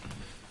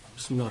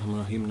بسم الله الرحمن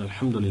الرحيم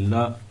الحمد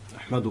لله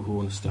نحمده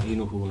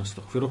ونستعينه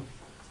ونستغفره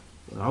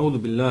ونعوذ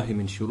بالله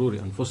من شرور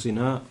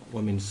أنفسنا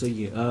ومن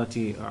سيئات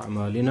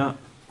أعمالنا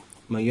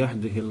من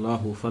يهده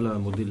الله فلا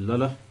مضل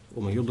له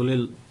ومن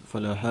يضلل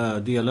فلا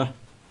هادي له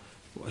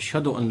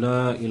وأشهد أن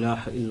لا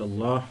إله إلا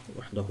الله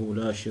وحده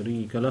لا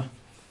شريك له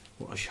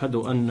وأشهد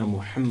أن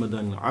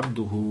محمدا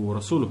عبده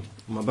ورسوله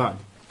أما بعد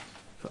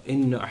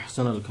فإن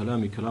أحسن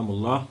الكلام كلام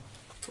الله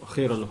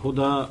وخير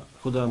الهدى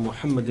هدى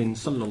محمد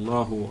صلى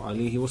الله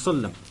عليه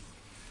وسلم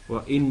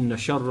وإن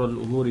شر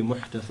الأمور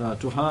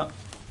محدثاتها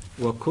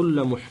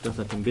وكل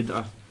محدثة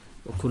بدعة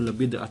وكل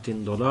بدعة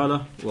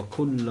ضلالة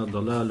وكل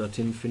ضلالة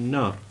في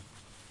النار.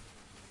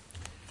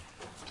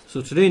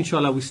 So today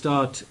inshallah we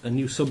start a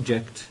new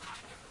subject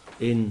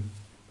in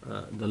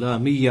the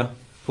Lamiyya,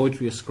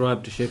 poetry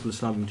ascribed to Shaykh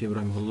al-Islam ibn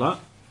Taymiyyah rahimahullah,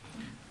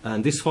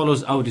 and this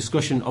follows our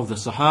discussion of the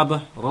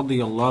Sahaba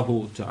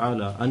radiyallahu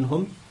ta'ala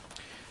anhum.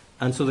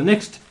 And so the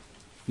next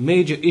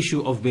major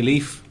issue of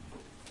belief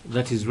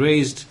that is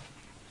raised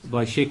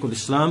by Shaykh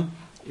al-Islam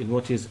in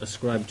what is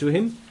ascribed to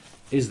him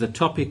is the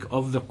topic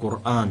of the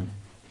Quran.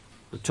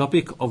 The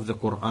topic of the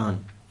Quran.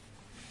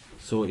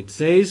 So it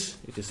is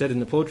said in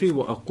the poetry,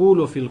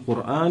 وَأَقُولُ فِي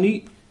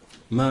الْقُرْآنِ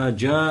مَا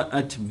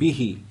جَاءَتْ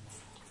بِهِ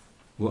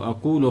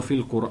وَأَقُولُ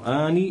فِي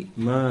الْقُرْآنِ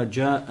مَا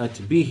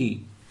جَاءَتْ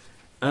بِهِ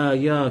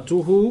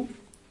آيَاتُهُ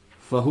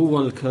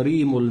فَهُوَ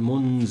الْكَرِيمُ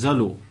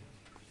الْمُنزَلُ.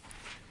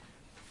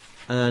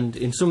 And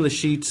in some of the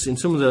sheets, in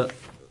some of the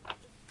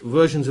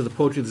versions of the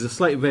poetry, there's a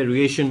slight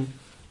variation.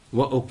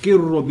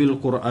 وَأُقِرُّ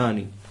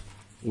بِالْقُرْآنِ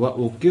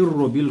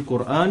وَأُقِرُّ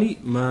بِالْقُرْآنِ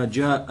مَا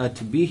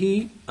جَاءَتْ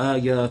بِهِ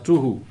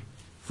آيَاتُهُ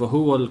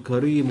فَهُوَ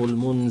الْكَرِيمُ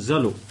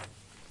الْمُنزَلُ.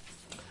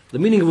 The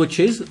meaning of which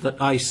is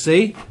that I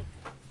say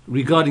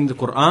regarding the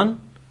Quran,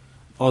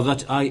 or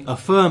that I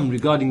affirm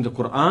regarding the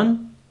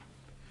Quran,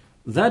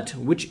 that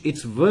which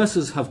its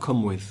verses have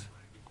come with.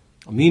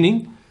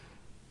 Meaning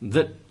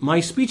that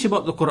my speech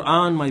about the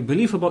Quran, my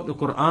belief about the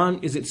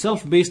Quran is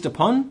itself based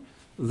upon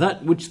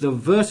that which the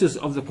verses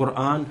of the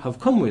Quran have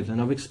come with and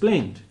have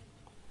explained.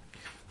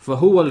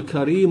 فَهُوَ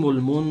الْكَرِيمُ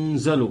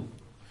الْمُنزَلُ.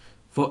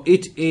 For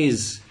it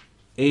is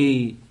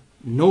a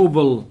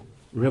noble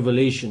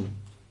revelation.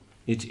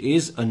 It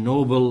is a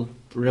noble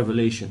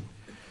revelation.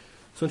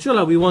 So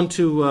inshallah we want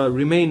to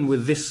remain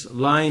with this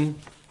line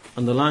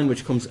and the line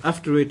which comes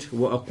after it.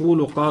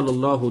 وَأَقُولُ قَالَ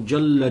اللَّهُ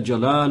جَلَّ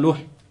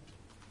جَلَالُهُ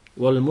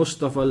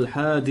وَالْمُصْطَفَى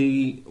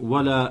الْحَادِي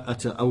وَلَا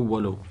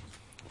أَتَأَوَّلُ.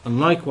 And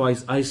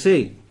likewise I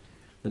say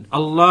that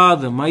Allah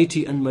the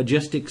Mighty and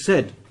Majestic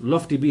said,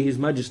 lofty be His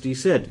Majesty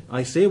said.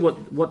 I say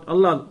what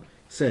Allah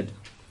said,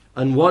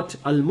 and what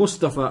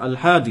Al-Mustafa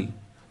Al-Hadi,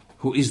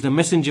 who is the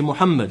Messenger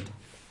Muhammad,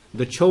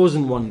 the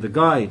chosen one, the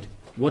guide,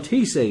 what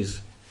he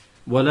says.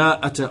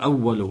 وَلَا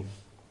أَتَأَوَّلُ.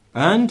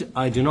 And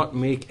I do not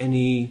make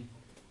any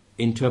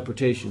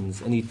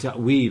interpretations, any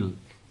ta'wil,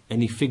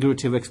 any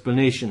figurative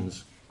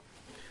explanations.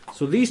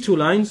 So these two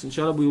lines,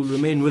 inshallah, we will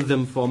remain with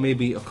them for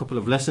maybe a couple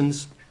of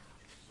lessons.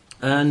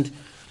 And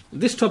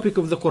this topic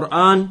of the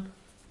Quran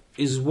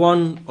is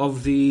one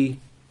of the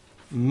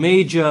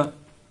major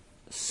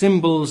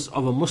symbols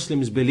of a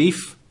Muslim's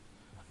belief.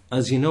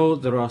 As you know,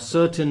 there are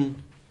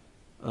certain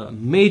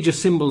major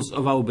symbols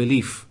of our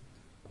belief.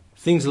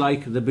 Things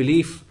like the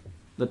belief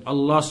that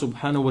Allah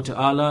subhanahu wa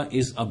ta'ala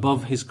is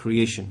above His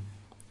creation.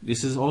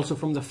 This is also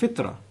from the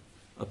fitrah.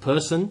 A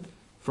person,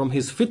 from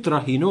his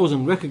fitrah, he knows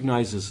and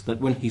recognizes that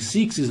when he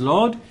seeks his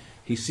Lord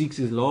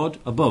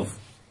above.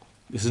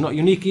 This is not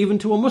unique even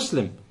to a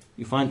Muslim.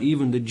 You find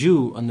even the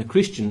Jew and the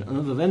Christian and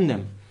other than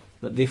them,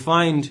 that they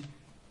find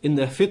in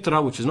their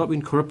fitrah, which has not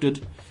been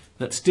corrupted,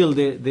 that still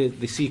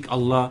they seek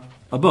Allah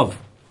above.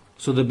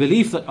 So the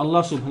belief that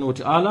Allah subhanahu wa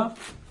ta'ala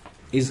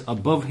is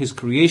above His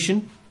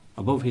creation,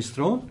 above His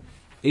throne,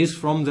 is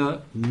from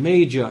the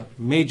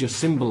major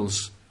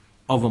symbols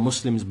of a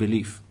Muslim's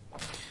belief.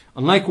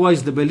 And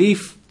likewise the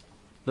belief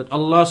that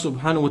Allah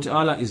subhanahu wa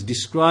ta'ala is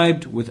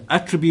described with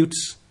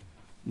attributes,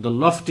 the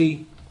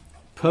lofty,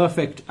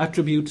 perfect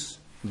attributes,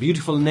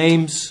 beautiful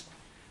names.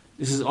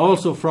 This is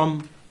also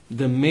from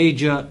the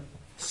major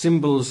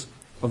symbols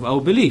of our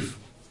belief.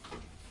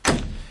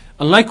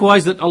 And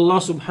likewise that Allah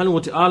subhanahu wa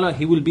ta'ala,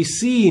 He will be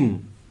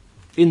seen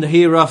in the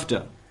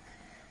hereafter.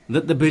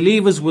 That the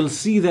believers will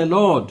see their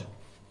Lord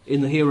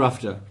in the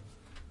hereafter.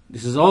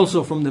 This is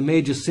also from the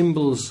major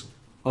symbols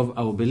of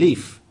our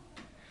belief.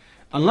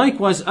 And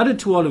likewise added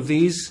to all of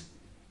these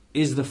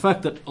is the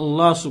fact that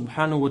Allah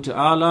subhanahu wa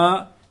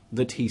ta'ala,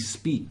 that He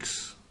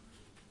speaks.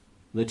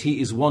 That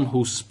He is one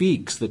who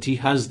speaks, that He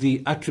has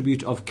the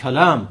attribute of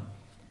kalam,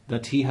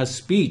 that He has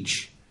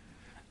speech,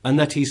 and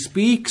that He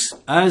speaks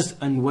as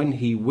and when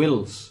He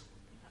wills,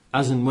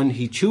 as and when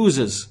He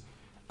chooses,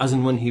 as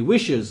and when He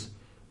wishes,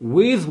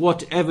 with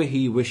whatever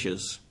He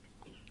wishes.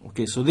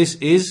 Okay, so this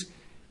is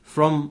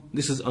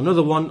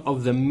another one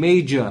of the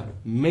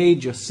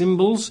major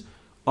symbols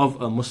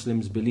of a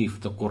Muslim's belief,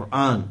 the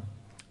Quran.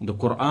 The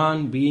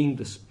Quran being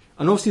this,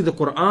 and obviously the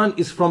Quran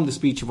is from the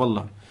speech of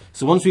Allah.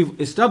 So once we've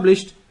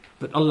established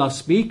that Allah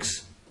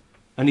speaks,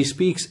 and He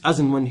speaks as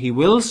and when He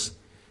wills,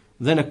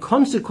 then a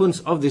consequence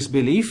of this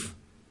belief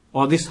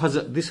or this has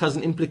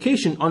an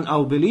implication on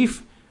our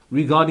belief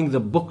regarding the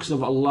books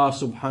of Allah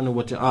subhanahu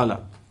wa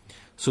ta'ala.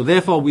 So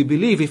therefore we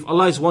believe if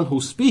Allah is one who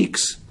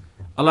speaks,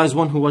 Allah is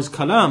one who has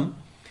kalam,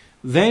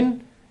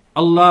 then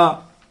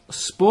Allah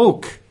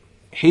spoke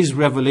His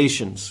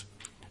revelations.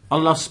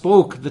 Allah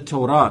spoke the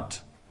Torah.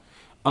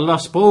 Allah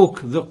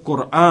spoke the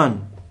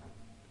Quran.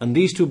 And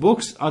these two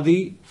books are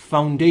the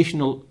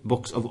foundational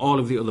books of all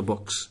of the other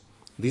books.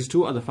 These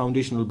two are the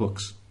foundational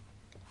books.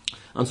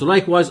 And so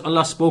likewise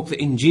Allah spoke the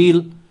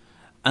Injil.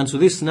 And so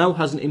this now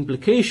has an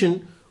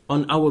implication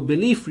on our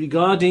belief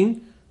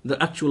regarding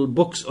the actual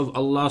books of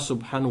Allah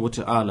subhanahu wa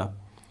ta'ala.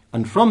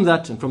 And from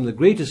that, and from the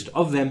greatest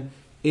of them,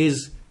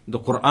 is the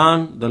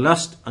Quran, the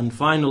last and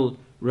final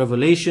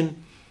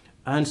revelation.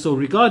 And so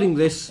regarding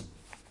this,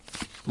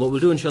 what we'll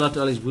do inshallah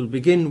ta'ala is we'll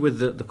begin with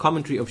the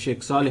commentary of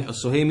Shaykh Salih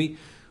As-Suhaimi,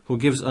 who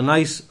gives a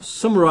nice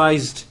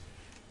summarized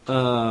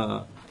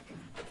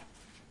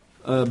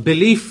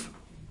belief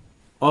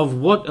of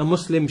what a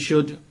Muslim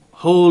should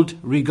hold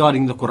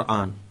regarding the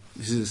Quran.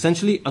 This is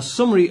essentially a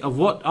summary of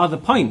what are the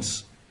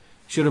points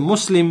should a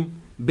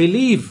Muslim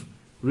believe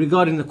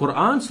regarding the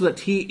Quran, so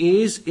that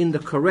he is in the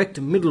correct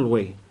middle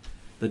way,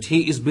 that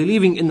he is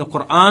believing in the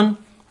Quran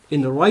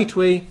in the right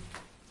way,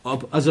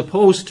 as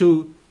opposed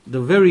to the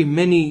very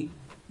many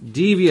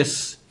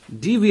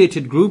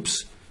deviated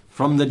groups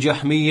from the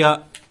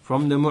Jahmiyyah,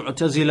 from the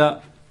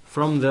Mu'tazila,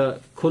 from the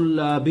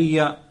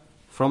Kullabiyya,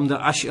 from the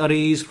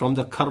Ash'aris, from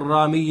the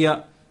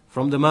Karramiyya,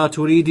 from the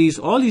Maturidis.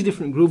 All these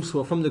different groups who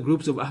are from the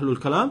groups of Ahlul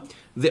Kalam,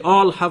 they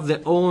all have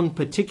their own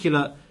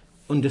particular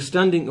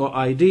understanding or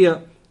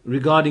idea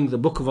regarding the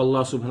book of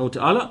Allah subhanahu wa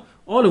ta'ala,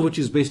 all of which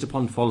is based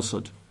upon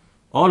falsehood,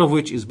 all of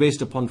which is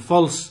based upon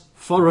false,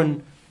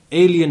 foreign,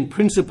 alien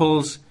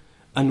principles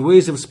and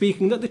ways of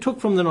speaking that they took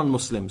from the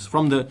non-Muslims,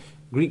 from the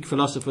Greek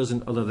philosophers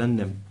and other than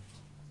them.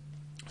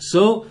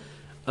 So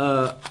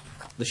the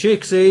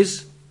Shaykh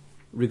says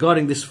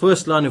regarding this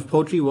first line of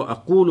poetry,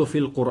 وَأَقُولُ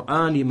فِي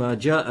الْقُرْآنِ مَا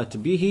جَاءَتْ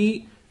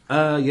بِهِ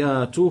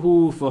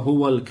آيَاتُهُ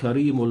فَهُوَ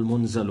الْكَرِيمُ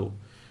الْمُنزَلُ.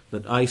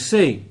 That I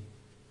say,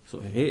 so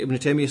here Ibn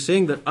Taymiyyah is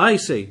saying that I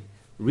say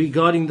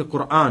regarding the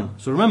Quran.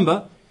 So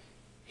remember,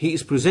 he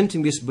is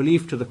presenting this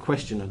belief to the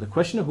questioner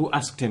who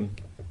asked him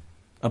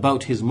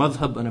about his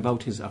madhab and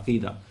about his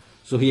aqidah.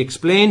 So he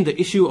explained the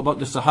issue about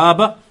the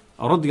Sahaba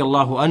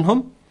radiyallahu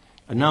anhum,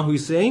 and now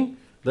he's saying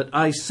that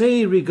I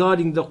say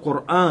regarding the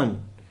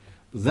Quran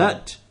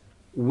that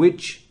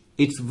which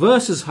its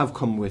verses have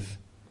come with,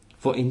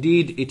 for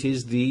indeed it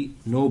is the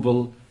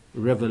noble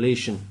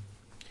revelation.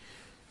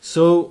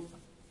 So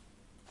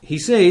he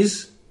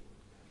says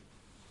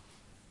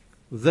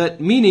that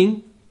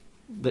meaning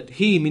Ibn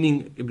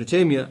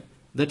Taymiyyah,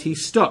 that he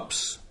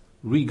stops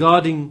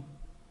regarding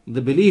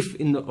the belief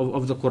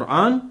of the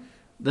Quran,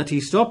 that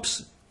he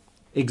stops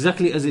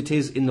exactly as it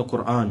is in the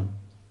Quran.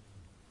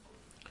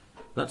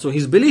 So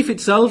his belief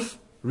itself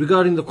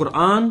regarding the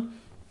Quran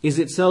is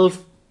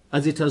itself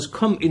as it has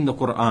come in the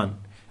Quran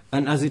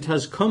and as it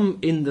has come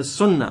in the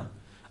Sunnah.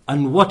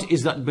 And what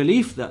is that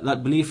belief?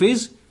 That belief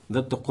is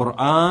that the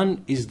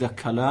Quran is the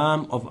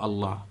kalam of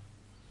Allah.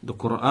 The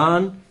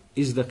Quran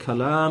is the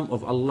kalam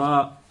of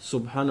Allah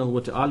subhanahu wa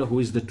ta'ala, who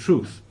is the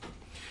truth.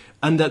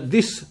 And that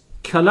this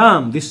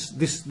kalam,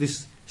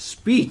 this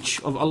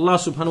speech of Allah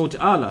subhanahu wa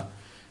ta'ala,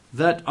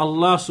 that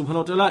Allah subhanahu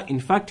wa ta'ala, in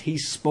fact, He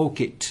spoke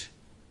it.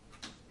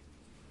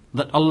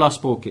 That Allah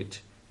spoke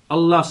it.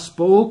 Allah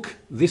spoke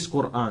this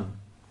Quran.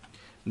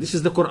 This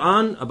is the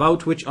Quran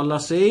about which Allah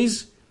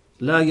says,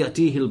 لا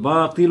يأتيه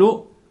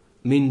الباطل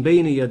من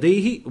بين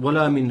يديه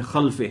ولا من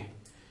خلفه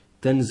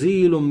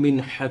تنزيل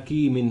من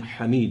حكيم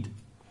حميد.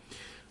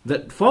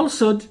 That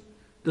falsehood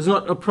does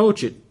not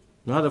approach it,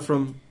 neither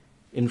from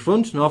in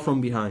front nor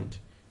from behind.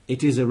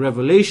 It is a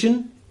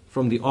revelation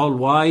from the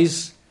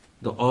all-wise,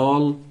 the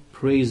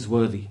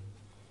all-praiseworthy.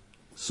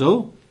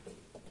 So,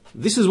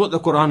 this is what the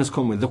Quran has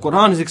come with. The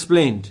Quran has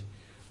explained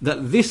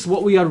that this,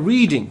 what we are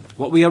reading,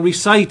 what we are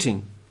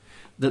reciting,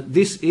 that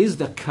this is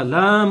the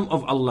kalam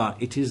of Allah.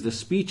 It is the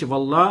speech of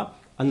Allah,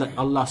 and that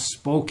Allah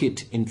spoke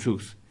it in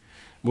truth.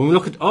 When we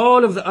look at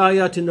all of the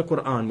ayat in the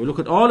Quran, we look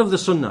at all of the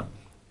Sunnah,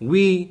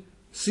 we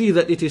see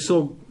that it is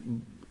so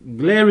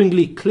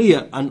glaringly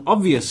clear and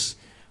obvious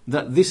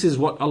that this is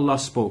what Allah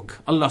spoke.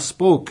 Allah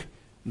spoke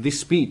this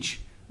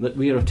speech that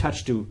we are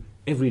attached to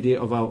every day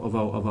of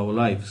our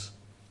lives.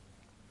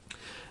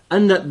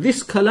 And that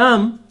this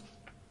kalam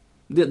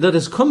that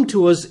has come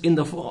to us in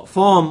the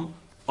form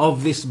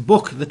of this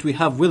book that we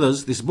have with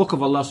us, this book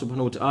of Allah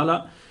subhanahu wa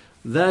ta'ala,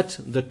 that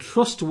the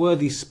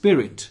trustworthy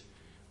spirit,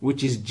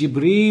 which is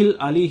Jibreel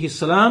alayhi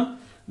salam,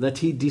 that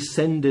he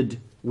descended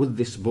with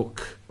this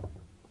book.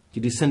 He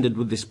descended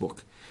with this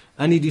book.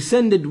 And he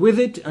descended with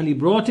it and he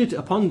brought it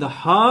upon the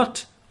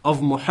heart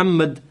of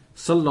Muhammad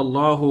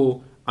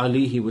sallallahu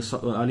alayhi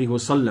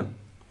wasallam.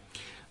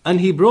 And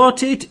he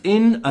brought it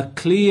in a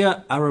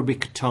clear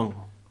Arabic tongue.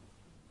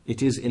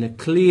 It is in a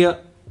clear,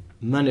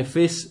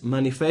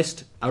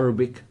 manifest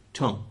Arabic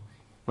tongue.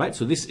 Right?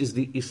 So this is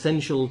the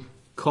essential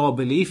core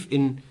belief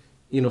in,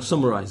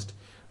 summarized.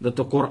 that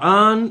the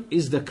Quran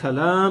is the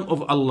kalam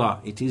of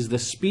Allah. It is the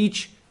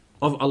speech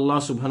of Allah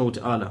subhanahu wa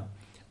ta'ala.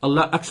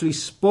 Allah actually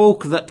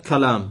spoke that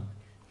kalam.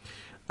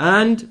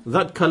 And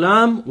that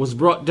kalam was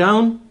brought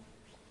down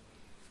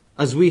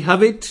as we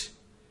have it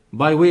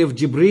by way of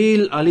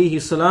Jibreel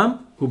alayhi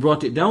salam, who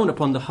brought it down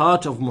upon the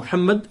heart of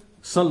Muhammad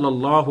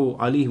sallallahu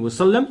alayhi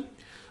wasallam.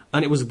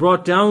 And it was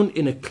brought down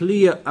in a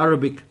clear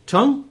Arabic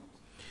tongue.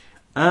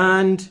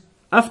 And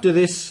after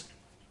this,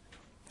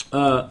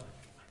 so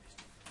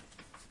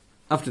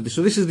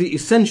this is the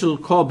essential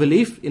core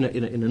belief in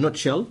a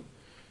nutshell.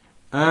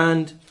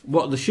 And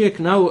what the Shaykh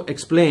now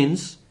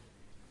explains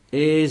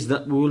is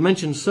that we will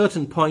mention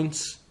certain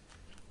points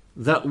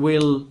that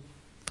will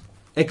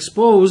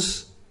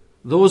expose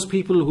those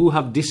people who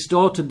have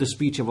distorted the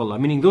speech of Allah,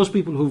 meaning those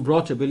people who've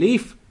brought a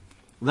belief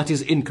that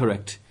is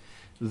incorrect.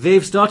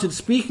 They've started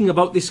speaking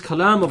about this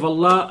kalam of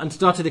Allah and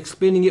started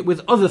explaining it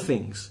with other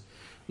things.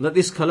 That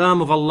this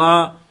kalam of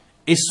Allah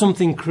is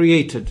something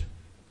created.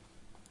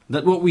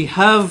 That what we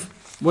have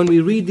when we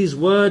read these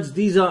words,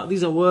 these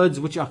are words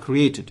which are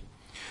created.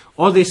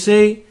 Or they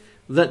say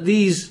that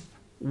these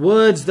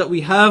words that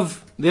we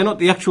have, they're not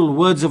the actual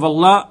words of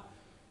Allah.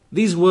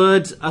 These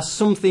words are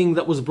something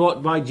that was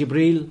brought by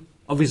Jibreel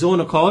of his own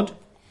accord,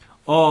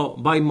 or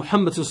by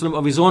Muhammad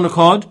of his own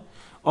accord,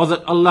 or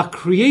that Allah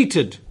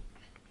created.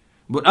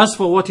 But as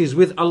for what is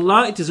with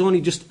Allah, it is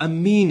only just a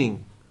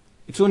meaning.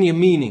 It's only a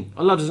meaning.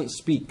 Allah doesn't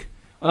speak.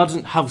 Allah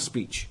doesn't have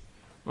speech.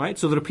 Right?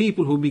 So there are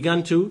people who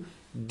began to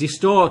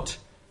distort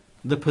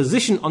the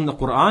position on the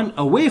Quran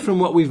away from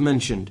what we've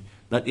mentioned.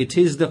 That it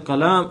is the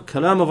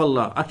kalam of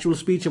Allah, actual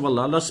speech of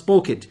Allah. Allah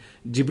spoke it.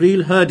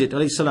 Jibreel heard it,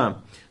 alayhi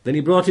salam. Then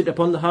he brought it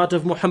upon the heart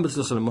of Muhammad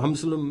sallallahu alaihi wasallam. Muhammad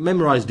sallallahu alaihi wasallam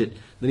memorized it.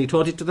 Then he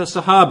taught it to the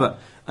Sahaba.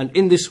 And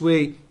in this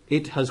way,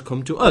 it has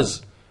come to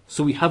us.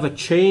 So we have a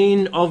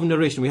chain of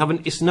narration. We have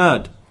an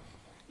isnad.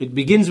 It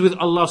begins with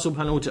Allah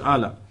subhanahu wa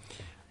ta'ala.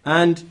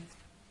 And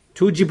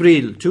to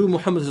Jibreel, to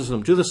Muhammad sallallahu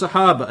alaihi wasallam, to the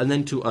Sahaba, and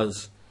then to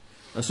us.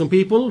 And some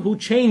people who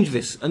change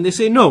this, and they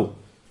say, no.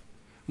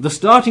 The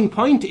starting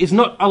point is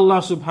not Allah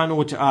subhanahu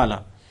wa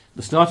ta'ala.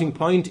 The starting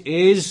point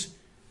is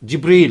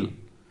Jibreel,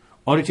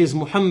 or it is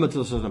Muhammad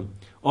sallallahu alaihi wasallam,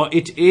 or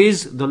it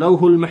is the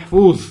Lawhul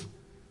Mahfuz.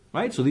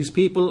 Right? So these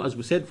people, as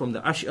we said, from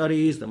the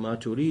Ash'aris, the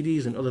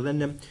Maturidis, and other than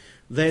them,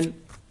 then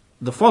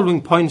the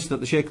following points that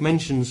the Shaykh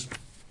mentions,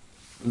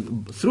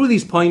 through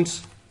these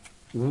points,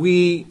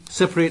 we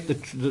separate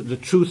the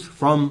truth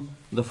from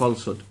the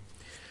falsehood.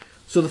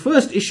 So the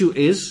first issue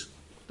is,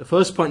 the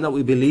first point that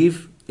we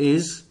believe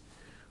is,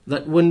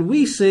 that when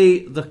we say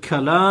the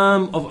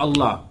kalam of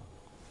Allah,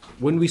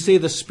 when we say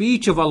the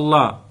speech of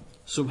Allah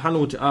subhanahu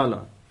wa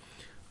ta'ala,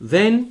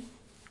 then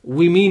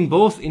we mean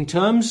both in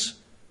terms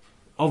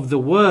of the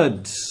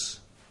words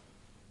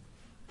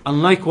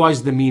and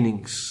likewise the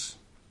meanings.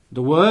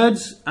 The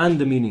words and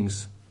the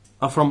meanings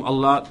are from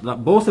Allah,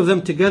 that both of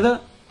them together,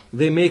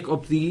 they make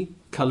up the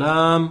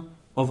kalam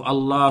of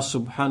Allah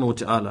subhanahu wa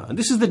ta'ala. And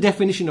this is the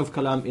definition of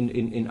kalam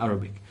in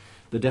Arabic.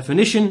 The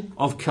definition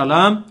of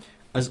kalam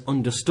as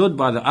understood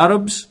by the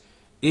Arabs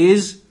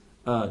is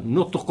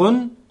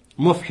nutqun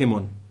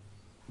mufhimun.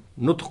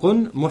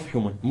 Nutqun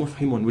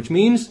mufhimun, which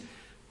means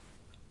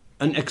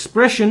an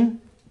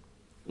expression,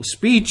 a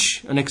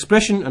speech, an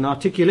expression, an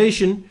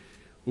articulation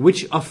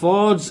which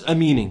affords a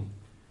meaning,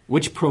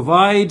 which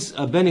provides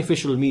a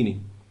beneficial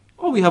meaning.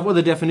 Or we have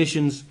other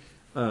definitions,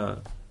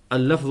 al-lafdhu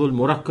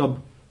al-murakkab,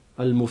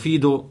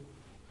 al-mufidu,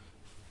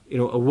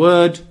 a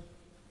word,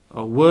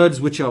 words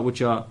which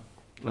are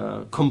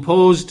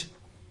composed,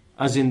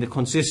 as in they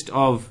consist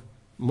of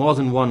more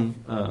than one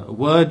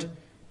word,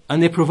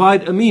 and they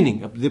provide a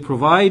meaning.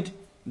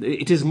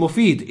 It is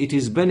mufid, it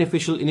is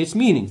beneficial in its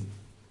meaning.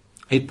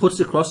 It puts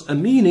across a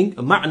meaning,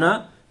 a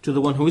ma'na, to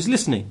the one who is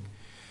listening.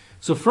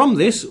 So from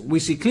this, we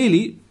see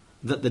clearly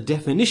that the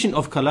definition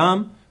of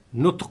kalam,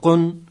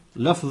 nutqun,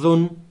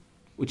 lafdhun,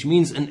 which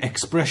means an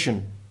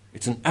expression.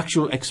 It's an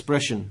actual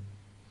expression.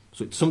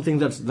 So it's something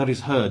that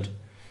is heard.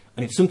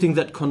 And it's something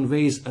that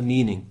conveys a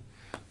meaning.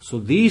 So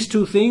these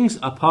two things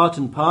are part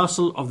and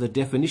parcel of the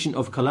definition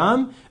of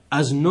kalam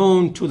as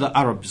known to the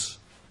Arabs.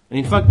 And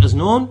in fact, as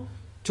known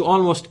to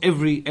almost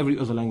every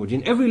other language.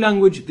 In every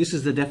language, this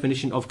is the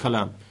definition of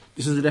kalam.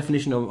 This is the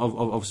definition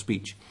of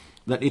speech.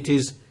 That it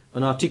is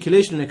an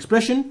articulation, an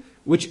expression,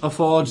 which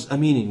affords a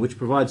meaning, which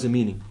provides a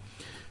meaning.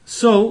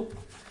 So,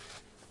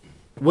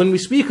 when we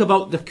speak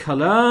about the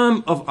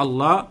kalam of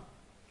Allah,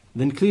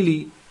 then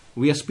clearly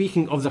we are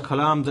speaking of the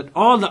kalam that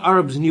all the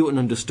Arabs knew and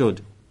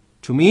understood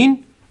to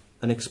mean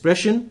an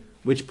expression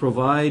which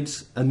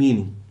provides a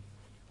meaning.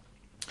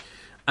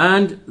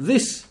 And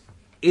this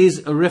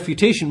is a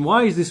refutation.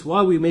 Why is this? Why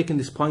are we making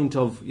this point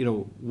of,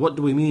 what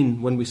do we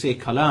mean when we say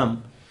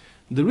kalam?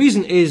 The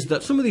reason is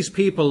that some of these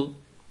people,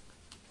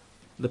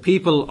 the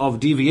people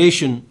of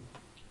deviation,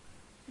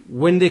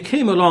 when they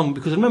came along,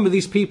 because remember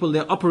these people,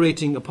 they're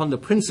operating upon the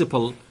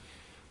principle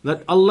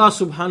that Allah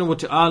subhanahu wa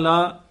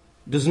ta'ala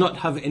does not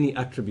have any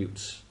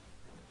attributes.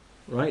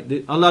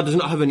 Right? Allah does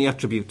not have any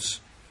attributes.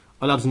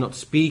 Allah does not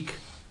speak.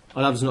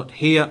 Allah does not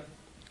hear.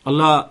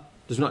 Allah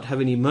does not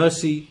have any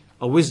mercy.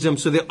 a wisdom.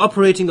 So they're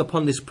operating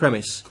upon this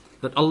premise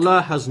that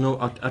Allah has no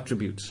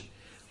attributes.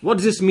 What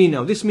does this mean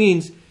now? This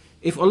means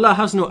if Allah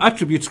has no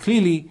attributes,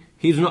 clearly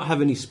He does not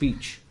have any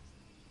speech.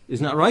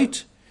 Isn't that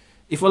right?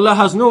 If Allah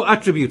has no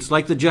attributes,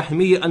 like the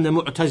Jahmiyyah and the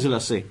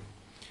Mu'tazila say,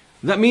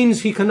 that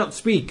means He cannot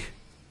speak.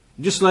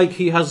 Just like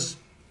He has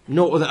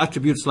no other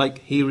attributes like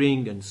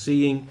hearing and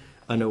seeing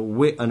and a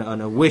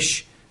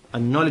wish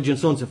and knowledge and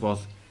so on and so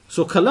forth.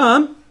 So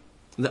kalam,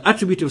 the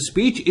attribute of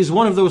speech, is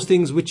one of those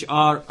things which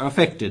are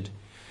affected.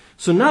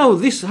 So now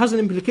this has an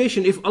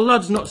implication. If Allah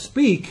does not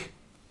speak,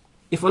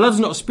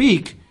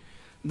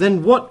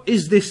 then what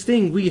is this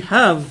thing we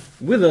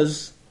have with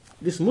us,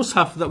 this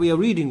mushaf that we are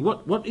reading?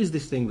 What is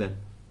this thing then?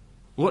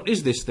 What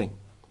is this thing?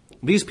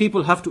 These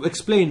people have to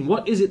explain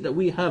what is it that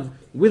we have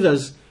with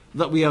us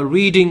that we are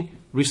reading,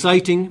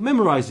 reciting,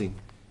 memorizing,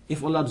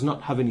 if Allah does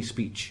not have any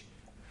speech.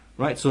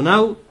 Right? So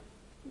now,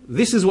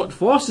 this is what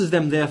forces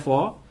them,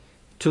 therefore,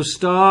 to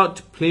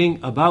start playing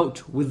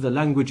about with the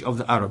language of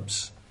the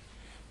Arabs,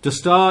 to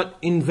start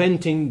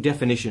inventing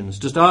definitions,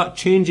 to start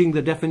changing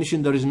the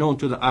definition that is known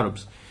to the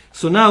Arabs.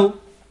 So now,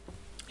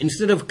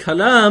 instead of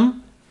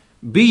kalam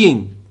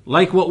being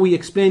like what we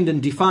explained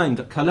and defined,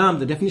 that kalam,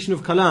 the definition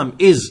of kalam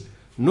is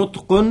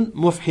nutqun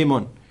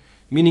mufhimun,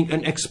 meaning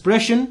an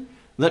expression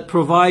that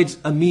provides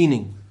a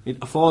meaning. It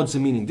affords a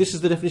meaning. This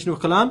is the definition of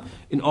kalam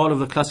in all of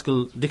the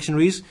classical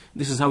dictionaries.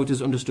 This is how it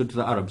is understood to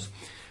the Arabs.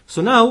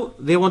 So now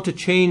they want to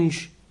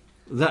change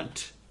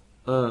that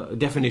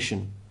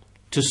definition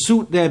to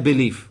suit their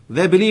belief.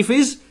 Their belief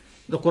is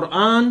the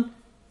Quran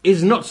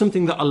is not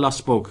something that Allah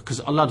spoke, because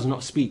Allah does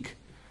not speak.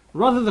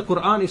 Rather, the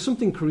Quran is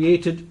something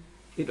created.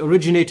 It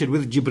originated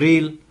with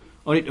Jibreel,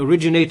 or it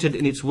originated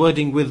in its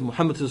wording with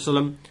Muhammad sallallahu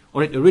alaihi wasallam,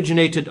 or it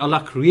originated,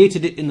 Allah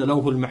created it in the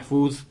Lawhul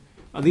Mahfuz.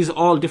 These are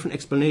all different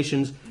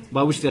explanations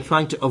by which they're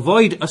trying to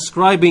avoid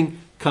ascribing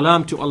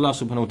kalam to Allah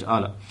subhanahu wa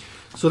ta'ala.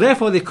 So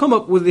therefore they come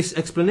up with this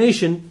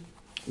explanation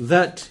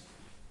that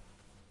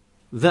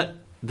the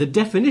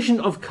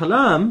definition of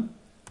kalam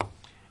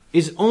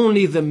is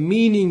only the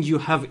meaning you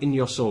have in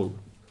your soul.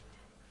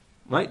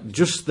 Right?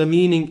 Just the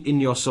meaning in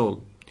your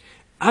soul.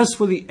 As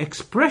for the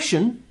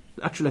expression,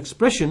 the actual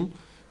expression,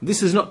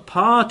 this is not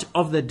part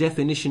of the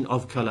definition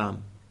of kalam.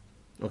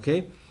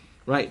 Okay?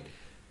 Right.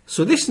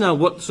 So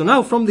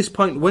now from this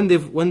point, when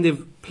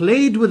they've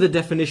played with the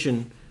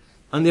definition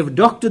and they've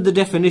doctored the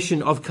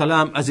definition of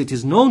kalam as it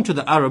is known to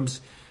the Arabs,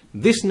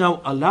 this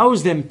now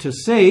allows them to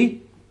say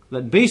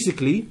that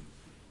basically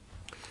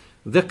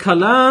the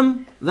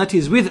kalam that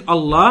is with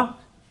Allah,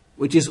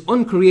 which is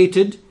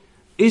uncreated,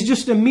 is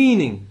just a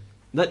meaning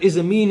that is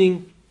a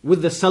meaning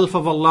with the self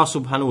of Allah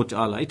subhanahu wa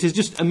ta'ala. It is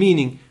just a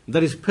meaning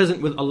that is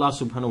present with Allah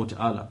subhanahu wa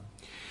ta'ala.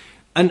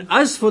 And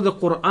as for the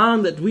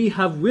Quran that we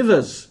have with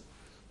us,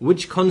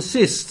 which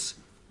consists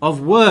of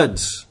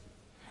words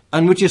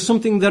and which is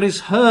something that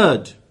is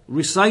heard,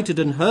 recited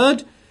and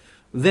heard,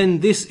 then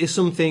this is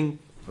something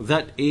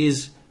that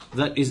is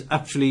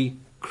actually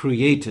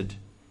created.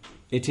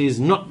 It is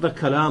not the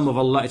kalam of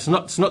Allah. It's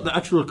not the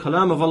actual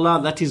kalam of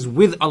Allah that is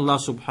with Allah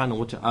subhanahu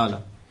wa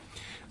ta'ala.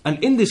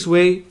 And in this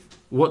way,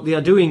 what they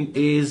are doing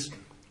is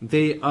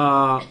they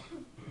are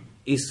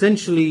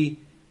essentially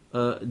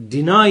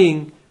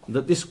denying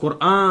that this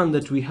Quran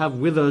that we have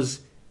with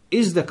us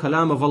is the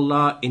kalam of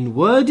Allah in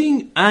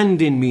wording and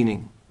in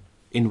meaning.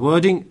 In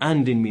wording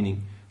and in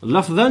meaning.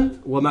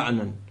 Lafdhan wa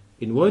ma'nan.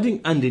 In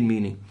wording and in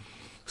meaning.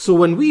 So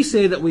when we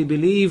say that we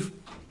believe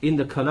in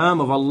the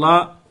kalam of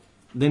Allah,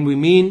 then we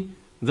mean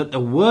that the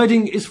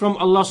wording is from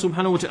Allah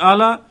subhanahu wa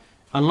ta'ala,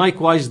 and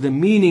likewise the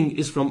meaning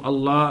is from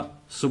Allah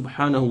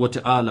subhanahu wa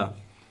ta'ala.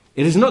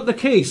 It is not the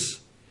case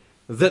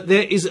that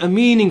there is a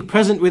meaning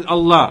present with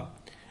Allah,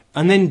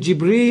 and then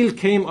Jibreel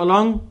came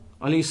along,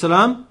 alayhi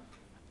salam,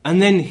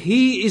 and then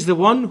he is the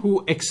one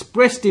who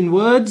expressed in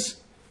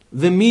words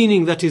the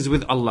meaning that is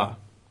with Allah.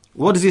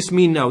 What does this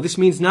mean now? This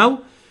means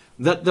now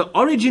that the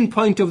origin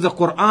point of the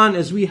Quran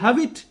as we have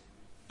it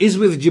is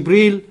with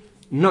Jibreel,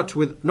 not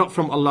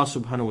from Allah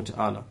subhanahu wa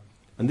ta'ala.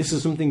 And this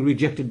is something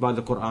rejected by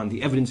the Quran,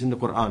 the evidence in the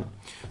Quran.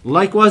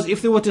 Likewise,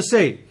 if they were to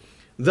say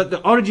that the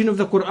origin of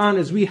the Quran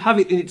as we have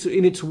it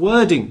in its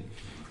wording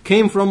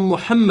came from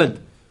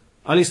Muhammad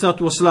alayhi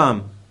salatu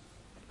wasalam,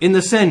 in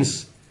the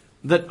sense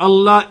that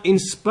Allah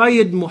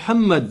inspired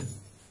Muhammad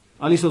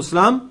alayhi salatu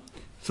wasalam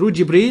through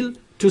Jibreel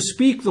to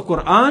speak the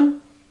Quran,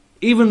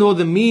 even though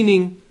the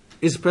meaning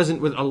is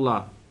present with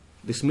Allah.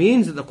 This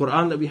means that the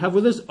Quran that we have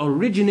with us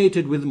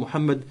originated with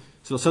Muhammad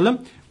sallallahu alaihi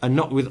wasallam and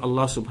not with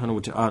Allah subhanahu wa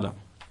ta'ala.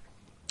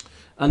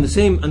 And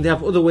they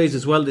have other ways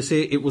as well. They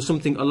say it was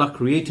something Allah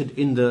created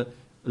in the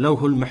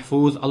Lawhul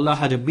Mahfuz. Allah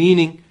had a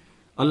meaning.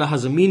 Allah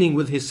has a meaning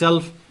with His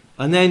self,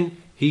 and then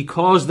He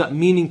caused that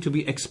meaning to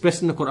be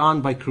expressed in the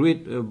Quran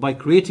by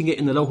creating it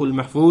in the Lawhul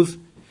Mahfuz,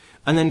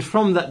 and then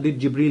from that did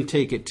Jibreel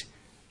take it,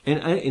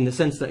 in the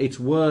sense that it's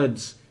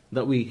words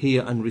that we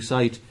hear and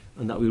recite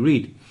and that we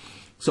read.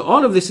 So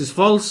all of this is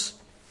false,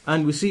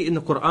 and we see in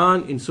the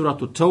Quran, in Surah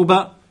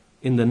At-Tawbah,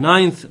 in the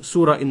 9th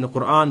surah in the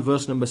Quran,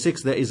 verse number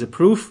 6, there is a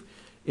proof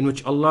in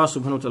which Allah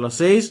subhanahu wa ta'ala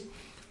says,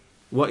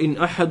 وَإِنْ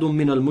أَحَدٌ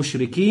مِّنَ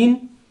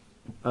الْمُشْرِكِينَ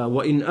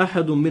وَإِنْ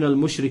أَحَدٌ مِّنَ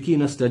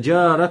الْمُشْرِكِينَ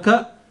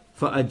اسْتَجَارَكَ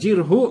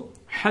فَأَجِرْهُ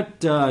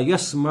حَتَّى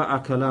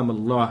يَسْمَعَ كَلَامَ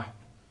اللَّهِ.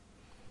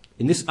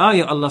 In this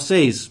ayah, Allah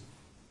says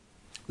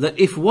that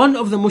if one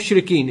of the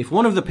mushrikeen, if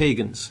one of the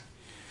pagans,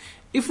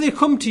 if they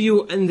come to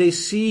you and they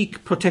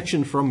seek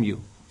protection from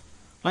you,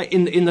 like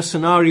in the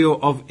scenario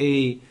of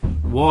a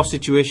war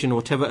situation or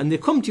whatever, and they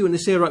come to you and they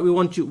say, right, we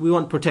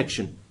want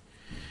protection,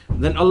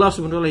 then Allah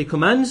subhanahu wa ta'ala, He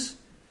commands,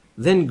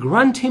 then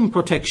grant him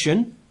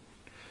protection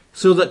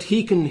so that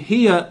he can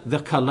hear the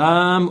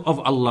kalam of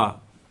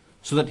Allah,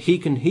 so that he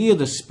can hear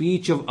the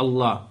speech of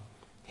Allah.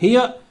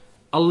 Here,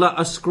 Allah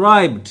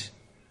ascribed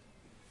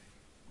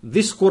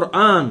this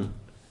Quran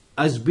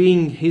as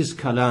being His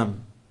kalam.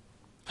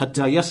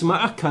 Hatta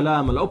yasma'a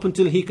kalam Allah, up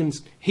until he can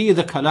hear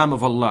the kalam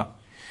of Allah.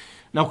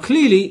 Now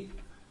clearly,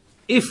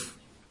 if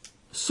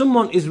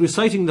someone is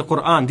reciting the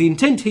Quran, the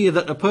intent here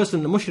that a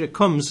person, the mushrik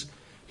comes,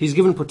 he's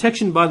given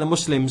protection by the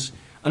Muslims,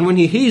 and when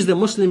he hears the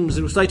Muslims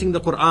reciting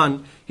the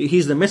Quran, he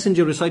hears the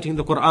messenger reciting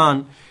the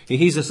Quran, he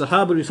hears the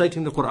Sahaba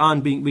reciting the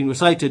Quran being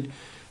recited,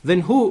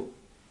 then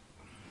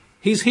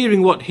he's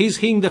hearing what? He's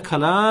hearing the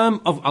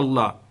kalam of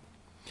Allah.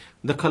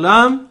 The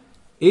kalam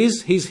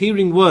is he's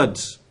hearing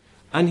words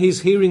and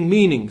he's hearing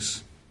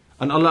meanings,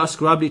 and Allah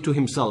ascribed it to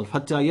Himself.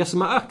 Hatta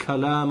yasma'a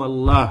kalam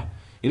Allah.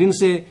 He didn't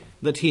say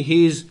that he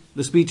hears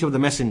the speech of the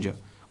messenger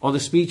or the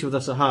speech of the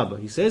Sahaba.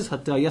 He says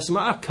hatta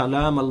yasma'a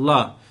kalam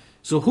Allah.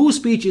 So whose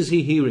speech is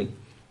he hearing?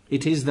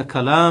 It is the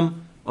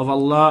kalam of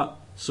Allah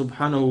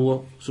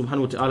subhanahu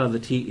wa ta'ala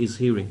that he is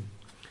hearing.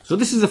 So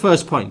this is the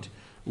first point.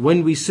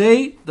 When we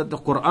say that the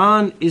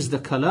Quran is the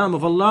kalam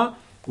of Allah,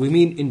 we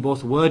mean in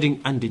both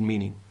wording and in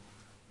meaning.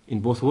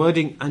 In both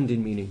wording and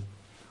in meaning.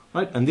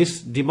 Right? And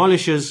this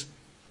demolishes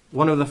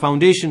one of the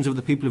foundations of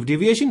the people of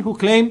deviation, who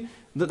claim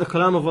that the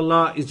kalam of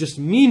Allah is just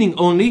meaning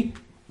only.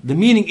 The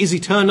meaning is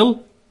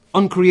eternal,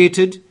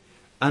 uncreated.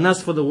 And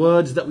as for the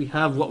words that we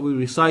have, what we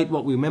recite,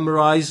 what we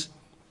memorize,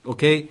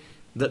 okay,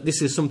 that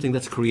this is something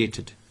that's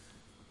created.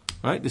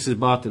 Right? This is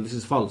batil, this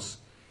is false.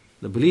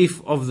 The belief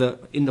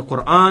in the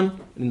Quran,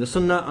 in the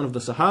Sunnah and of the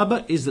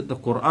Sahaba is that the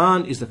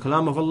Quran is the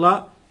kalam of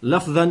Allah,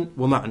 lafdhan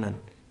wa ma'nan,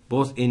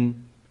 both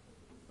in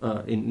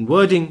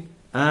wording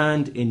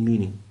and in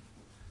meaning.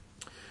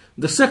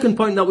 The second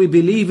point that we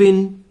believe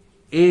in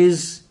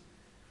is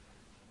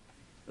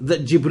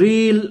that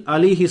Jibreel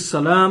alayhi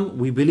salam,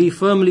 we believe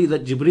firmly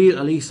that Jibreel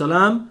alayhi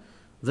salam,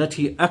 that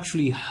he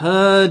actually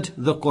heard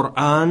the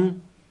Quran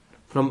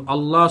from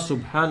Allah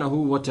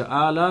subhanahu wa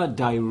ta'ala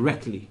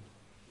directly.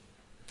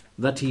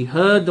 That he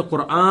heard the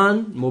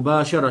Quran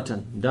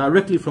mubasharatan,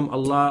 directly from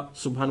Allah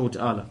subhanahu wa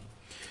ta'ala.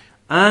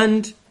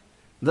 And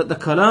that the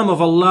kalam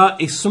of Allah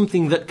is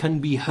something that can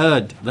be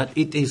heard, that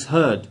it is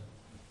heard,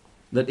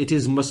 that it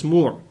is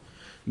masmu'.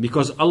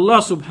 Because Allah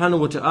subhanahu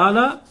wa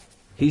ta'ala,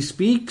 He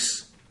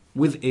speaks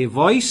with a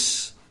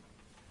voice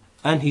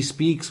and He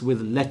speaks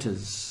with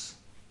letters,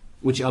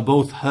 which are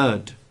both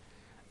heard.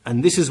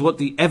 And this is what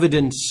the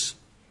evidence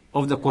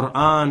of the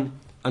Quran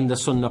and the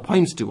Sunnah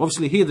points to.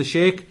 Obviously here the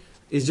Shaykh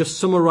is just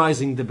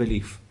summarizing the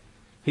belief.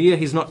 Here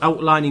he's not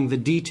outlining the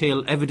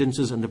detailed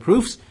evidences and the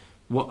proofs.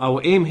 What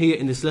our aim here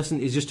in this lesson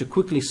is just to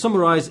quickly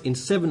summarize in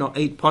 7 or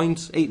 8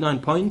 points, 9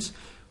 points,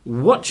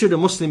 what should a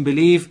Muslim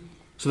believe,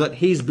 so that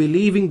he's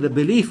believing the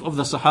belief of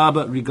the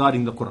Sahaba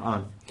regarding the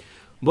Quran.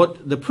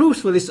 But the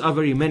proofs for this are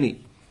very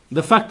many.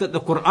 The fact that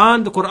the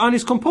Quran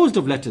is composed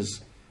of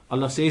letters.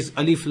 Allah says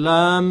Alif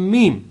Lam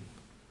Mim.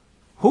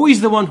 Who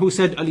is the one who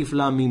said Alif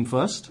Lam Mim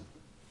first?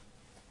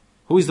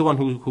 Who is the one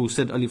who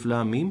said Alif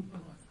Lam Mim?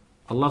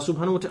 Allah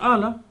subhanahu wa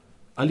ta'ala.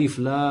 Alif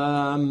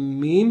Lam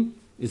Mim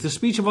is the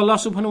speech of Allah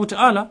subhanahu wa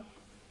ta'ala.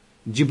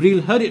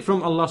 Jibreel heard it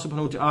from Allah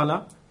subhanahu wa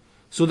ta'ala.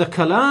 So the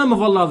kalam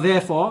of Allah,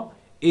 therefore,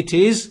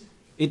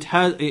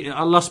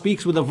 Allah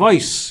speaks with a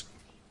voice.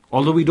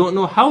 Although we don't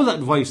know how that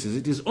voice is.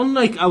 It is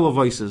unlike our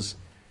voices.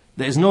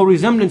 There is no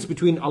resemblance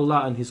between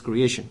Allah and His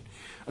creation.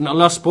 And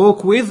Allah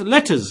spoke with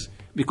letters,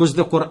 because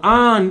the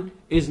Quran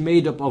is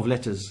made up of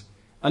letters.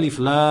 Alif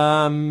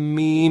Lam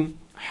Mim,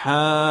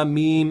 Ha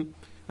Mim.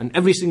 And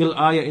every single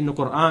ayah in the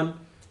Quran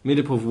made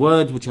up of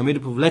words which are made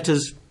up of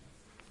letters.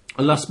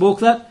 Allah spoke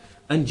that,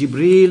 and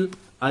Jibreel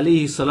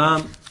alayhi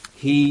salam,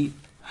 he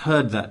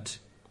heard that.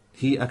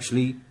 He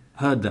actually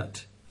heard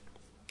that.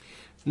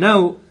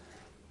 Now,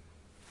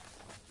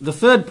 the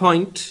third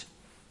point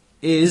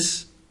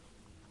is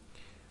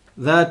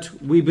that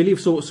we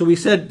believe, so we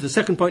said the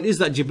second point is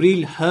that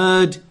Jibreel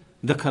heard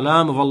the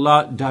kalam of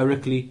Allah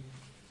directly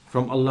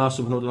from Allah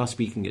subhanahu wa ta'ala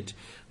speaking it.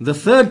 The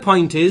third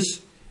point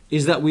is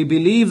that we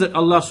believe that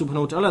Allah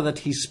subhanahu wa ta'ala, that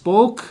He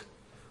spoke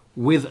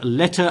with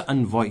letter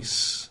and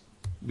voice.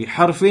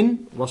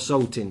 بِحَرْفٍ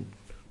وَصَوْتٍ.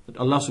 That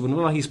Allah subhanahu wa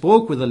ta'ala, He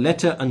spoke with a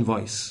letter and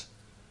voice.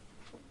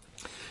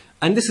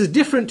 And this is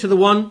different to the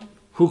one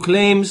who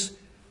claims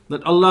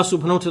that Allah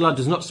subhanahu wa ta'ala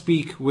does not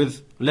speak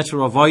with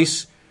letter or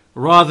voice.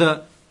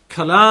 Rather,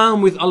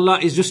 kalam with Allah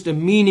is just a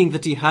meaning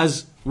that He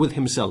has with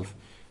Himself.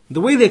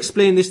 The way they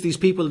explain this, these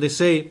people, they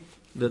say,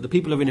 the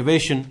people of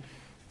innovation,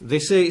 they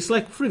say, it's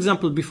like, for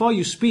example, before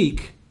you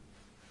speak,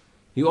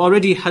 you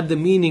already had the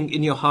meaning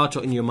in your heart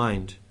or in your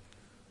mind.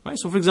 Right?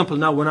 So for example,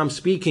 now when I'm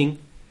speaking,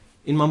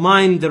 in my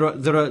mind there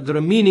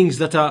are meanings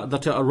that are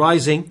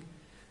arising,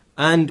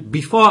 and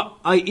before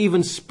I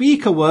even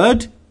speak a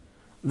word,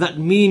 that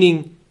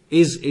meaning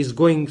is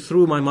going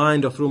through my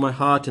mind or through my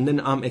heart, and then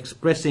I'm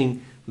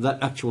expressing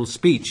that actual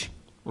speech.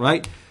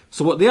 Right?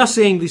 So what they are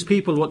saying, these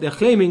people, what they are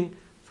claiming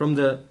from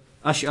the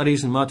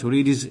Ash'aris and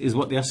Maturidis, is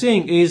what they are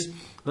saying is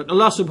that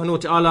Allah subhanahu wa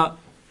ta'ala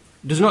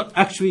does not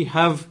actually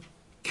have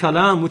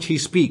kalam which He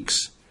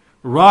speaks.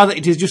 Rather,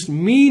 it is just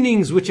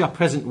meanings which are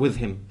present with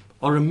Him,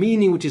 or a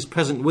meaning which is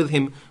present with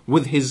Him,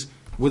 with his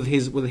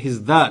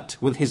that,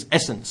 with His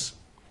essence.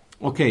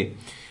 Okay.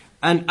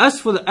 And as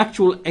for the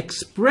actual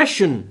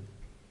expression,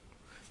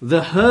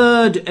 the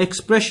heard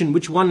expression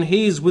which one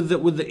hears with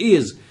the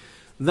ears,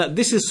 that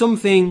this is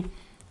something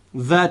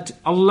that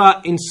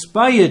Allah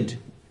inspired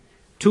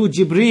to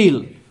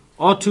Jibreel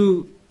or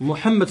to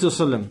Muhammad sallallahu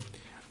alaihi wasallam,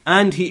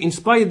 and He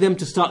inspired them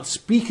to start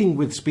speaking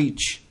with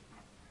speech,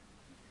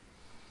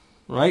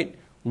 right?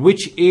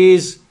 Which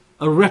is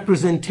a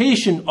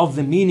representation of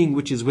the meaning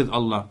which is with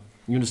Allah.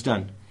 You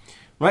understand?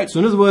 Right? So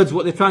in other words,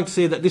 what they're trying to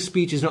say, that this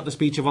speech is not the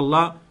speech of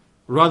Allah,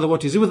 rather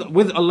what is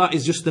with Allah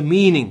is just the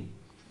meaning.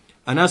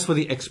 And as for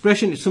the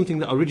expression, it's something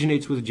that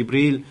originates with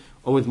Jibreel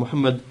or with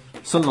Muhammad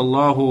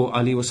sallallahu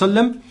alaihi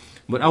wasallam.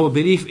 But our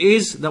belief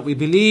is that we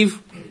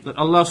believe that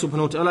Allah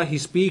subhanahu wa ta'ala, He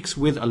speaks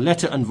with a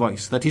letter and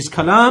voice. That His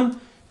kalam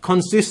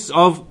consists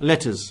of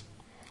letters.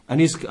 And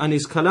his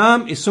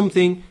kalam is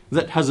something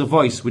that has a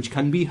voice which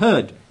can be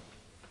heard.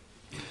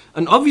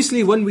 And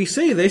obviously when we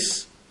say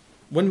this,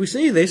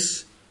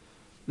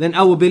 then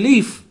our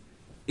belief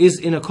is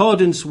in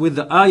accordance with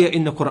the ayah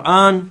in the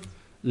Quran,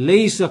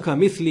 لَيْسَ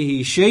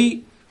كَمِثْلِهِ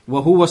شَيْءٍ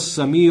وَهُوَ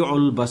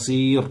السَّمِيعُ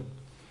الْبَصِيرُ,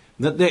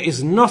 that there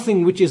is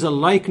nothing which is a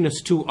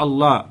likeness to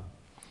Allah,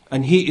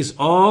 and He is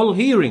all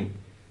hearing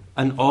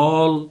and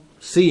all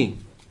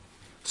seeing.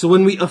 So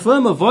when we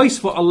affirm a voice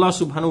for Allah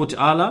subhanahu wa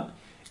ta'ala,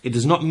 it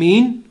does not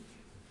mean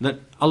that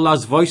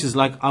Allah's voice is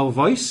like our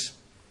voice.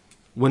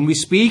 When we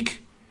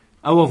speak,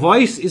 our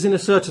voice is in a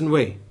certain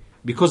way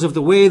because of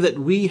the way that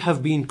we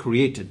have been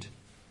created,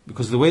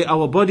 because of the way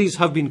our bodies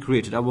have been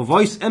created. Our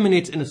voice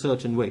emanates in a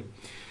certain way.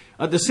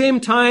 At the same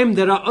time,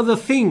 there are other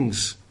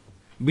things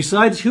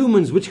besides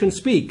humans which can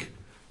speak.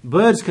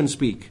 Birds can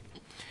speak.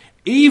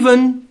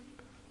 Even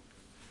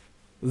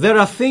there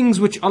are things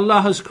which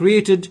Allah has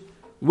created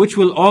which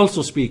will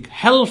also speak.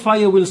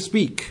 Hellfire will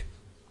speak.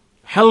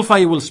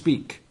 Hellfire will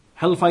speak.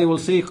 Hellfire will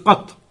say,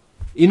 Qat,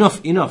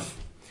 enough, enough.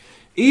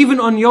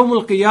 Even on Yawm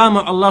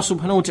al-Qiyamah, Allah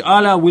subhanahu wa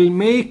ta'ala will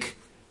make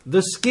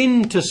the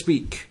skin to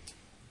speak,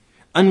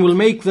 and will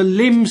make the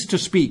limbs to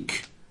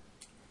speak.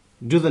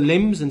 Do the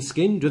limbs and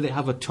skin, do they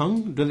have a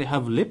tongue? Do they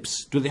have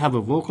lips? Do they have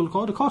a vocal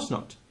cord? Of course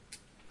not.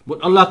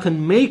 But Allah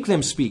can make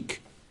them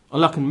speak.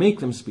 Allah can make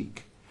them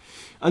speak.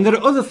 And there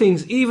are other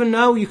things. Even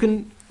now you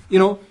can,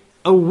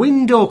 a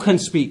window can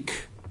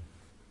speak.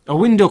 A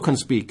window can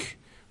speak.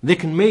 They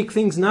can make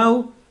things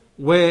now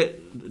where,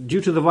 due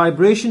to the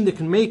vibration, they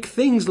can make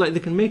things like they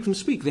can make them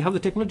speak. They have the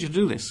technology to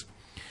do this.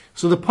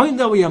 So the point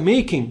that we are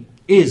making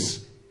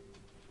is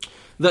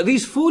that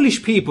these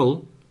foolish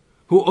people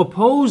who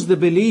oppose the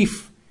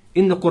belief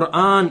in the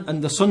Quran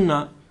and the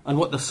Sunnah and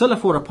what the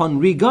Salaf were upon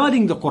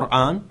regarding the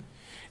Quran,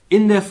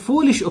 in their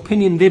foolish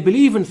opinion, they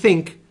believe and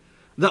think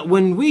that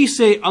when we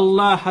say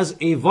Allah has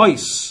a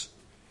voice,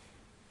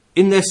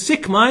 in their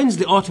sick minds,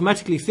 they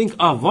automatically think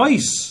our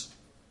voice.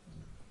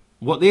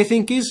 What they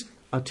think is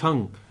a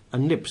tongue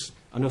and lips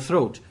and a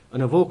throat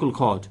and a vocal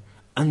cord.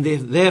 And they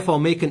therefore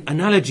make an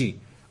analogy.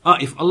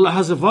 If Allah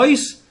has a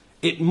voice,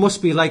 it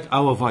must be like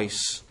our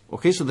voice.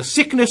 Okay, so the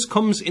sickness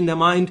comes in their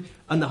mind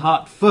and the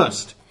heart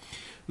first.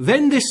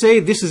 Then they say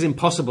this is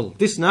impossible.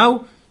 This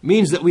now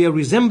means that we are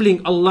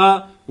resembling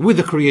Allah with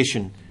the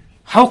creation.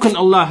 How can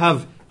Allah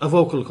have a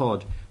vocal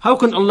cord? How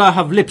can Allah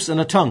have lips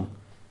and a tongue?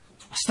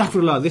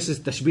 Astaghfirullah, this is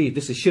tashbih,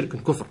 this is shirk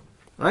and kufr.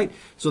 Right?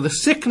 So the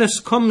sickness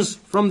comes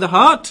from the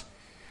heart,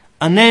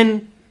 and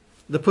then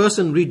the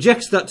person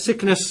rejects that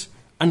sickness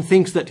and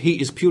thinks that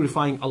he is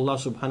purifying Allah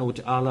subhanahu wa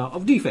ta'ala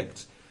of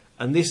defects.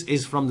 And this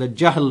is from the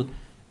jahl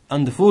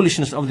and the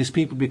foolishness of these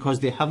people, because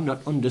they have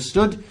not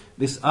understood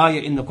this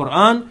ayah in the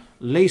Quran,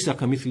 لَيْسَ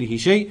كَمِثْلِهِ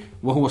شَيْءٍ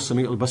وَهُوَ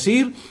السَّمِيعُ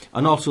الْبَصِيرُ,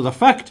 and also the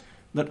fact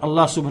that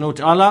Allah subhanahu wa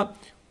ta'ala,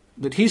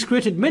 that He's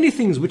created many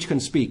things which can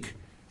speak,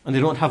 and they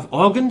don't have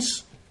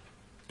organs,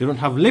 they don't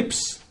have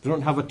lips, they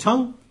don't have a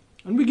tongue.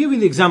 And we give you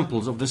the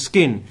examples of the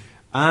skin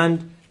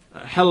and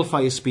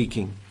hellfire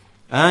speaking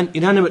and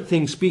inanimate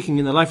things speaking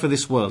in the life of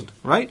this world,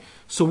 right?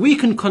 So we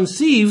can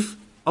conceive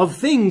of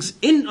things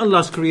in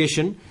Allah's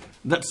creation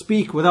that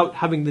speak without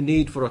having the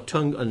need for a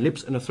tongue and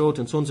lips and a throat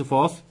and so on and so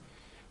forth,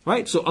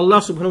 right? So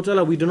Allah subhanahu wa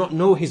ta'ala, we do not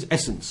know His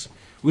essence,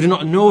 we do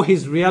not know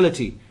His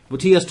reality,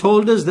 but He has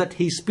told us that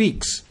He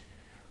speaks.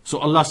 So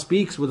Allah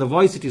speaks with a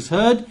voice that is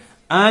heard,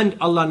 and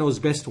Allah knows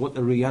best what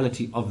the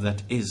reality of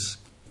that is.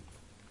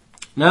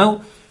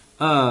 Now,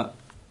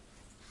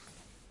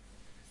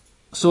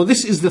 so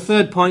this is the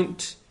third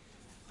point,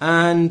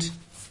 and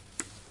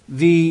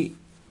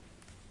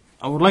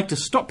I would like to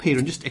stop here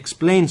and just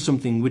explain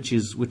something which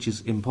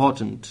is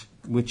important.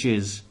 which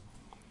is,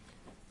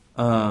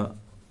 the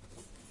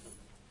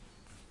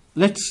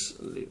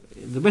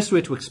best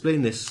way to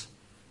explain this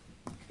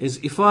is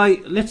if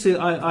let's say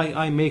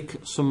I make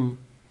some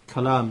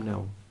kalam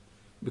now,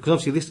 because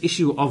obviously this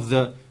issue of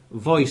the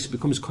voice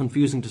becomes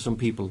confusing to some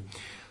people.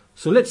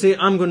 So let's say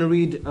I'm going to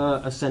read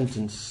a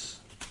sentence.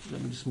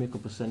 Let me just make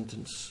up a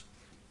sentence.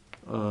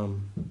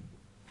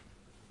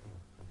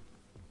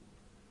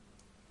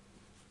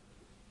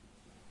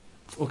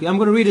 Okay, I'm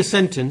going to read a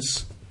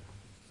sentence,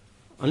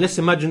 and let's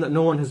imagine that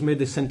no one has made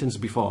this sentence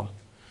before.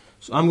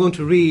 So I'm going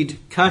to read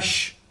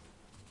cash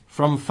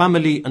from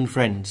family and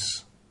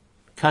friends.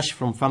 Cash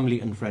from family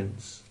and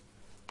friends.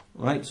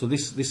 Right? So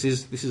this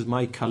is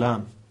my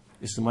kalam.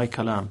 This is my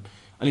kalam.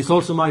 And it's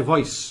also my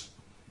voice.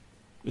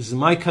 This is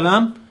my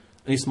kalam,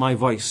 and it's my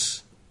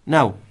voice.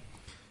 Now,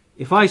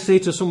 if I say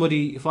to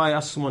somebody, if I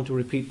ask someone to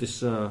repeat this,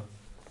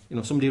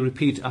 somebody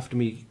repeat after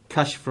me,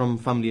 cash from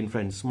family and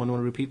friends. Someone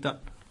want to repeat that?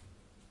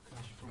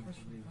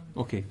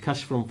 Okay,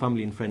 cash from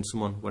family and friends,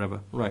 someone, whatever.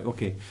 Right,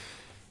 okay.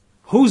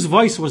 Whose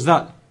voice was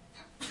that?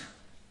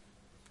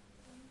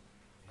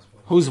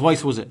 Whose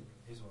voice was it?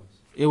 His voice.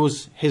 It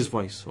was his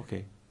voice,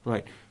 okay.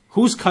 Right.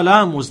 Whose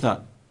kalam was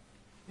that?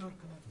 Your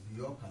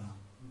kalam.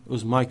 It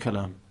was my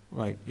kalam.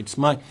 Right. It's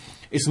my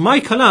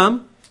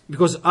kalam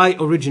because I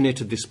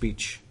originated this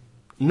speech.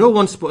 No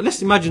one spoke.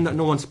 Let's imagine that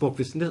no one spoke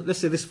this. Let's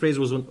say this phrase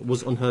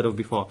was unheard of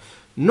before.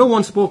 No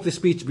one spoke this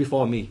speech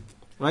before me.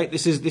 Right?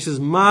 This is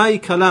my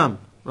kalam.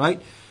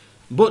 Right?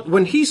 But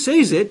when he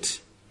says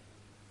it,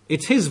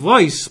 it's his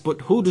voice,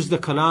 but who does the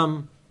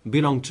kalam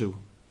belong to?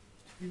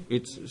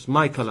 It's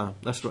my kalam.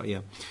 That's right,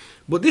 yeah.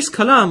 But this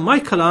kalam, my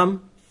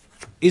kalam,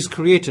 is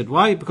created.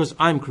 Why? Because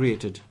I'm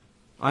created.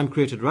 I'm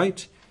created,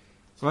 right?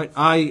 Right?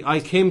 I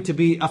came to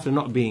be after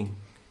not being.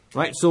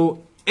 Right?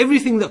 So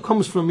everything that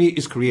comes from me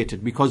is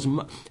created because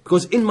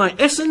in my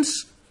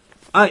essence,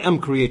 I am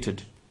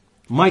created.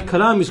 My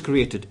kalam is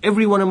created.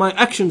 Every one of my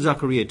actions are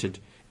created.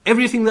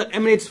 Everything that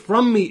emanates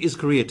from me is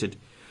created.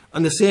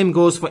 And the same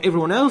goes for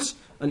everyone else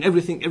and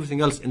everything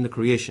else in the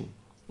creation.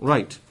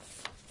 Right.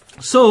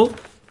 So,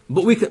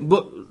 but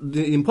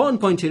the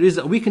important point here is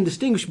that we can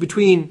distinguish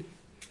between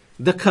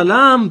the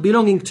kalam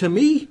belonging to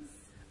me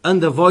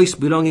and the voice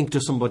belonging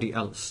to somebody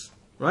else.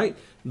 Right?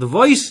 The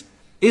voice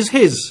is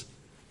his,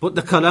 but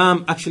the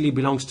kalam actually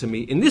belongs to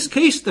me. In this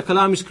case, the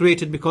kalam is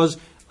created because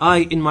I,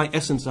 in my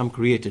essence, am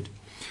created.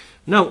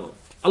 Now,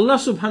 Allah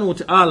subhanahu wa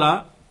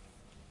ta'ala,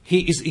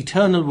 He is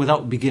eternal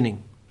without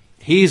beginning.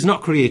 He is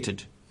not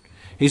created.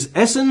 His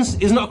essence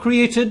is not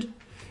created,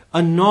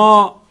 and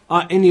nor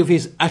are any of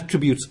His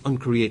attributes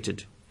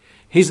uncreated.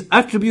 His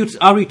attributes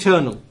are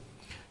eternal.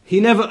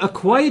 He never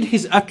acquired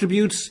His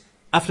attributes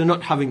after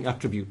not having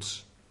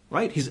attributes.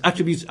 Right? His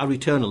attributes are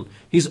eternal.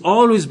 He's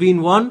always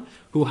been one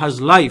who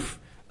has life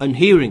and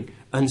hearing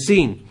and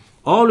seeing.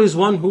 Always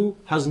one who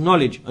has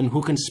knowledge and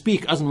who can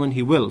speak as and when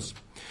He wills.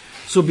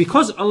 So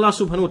because Allah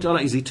subhanahu wa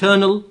ta'ala is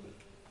eternal,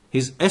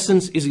 His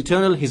essence is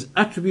eternal, His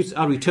attributes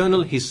are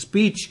eternal, His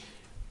speech,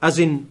 as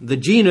in the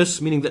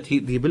genus, meaning that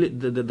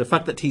the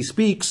fact that He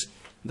speaks,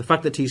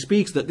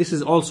 that this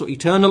is also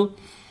eternal,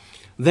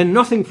 then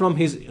nothing from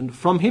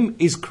Him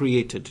is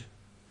created.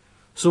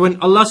 So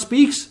when Allah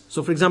speaks,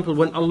 so for example,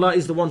 when Allah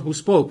is the one who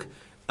spoke,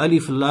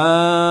 Alif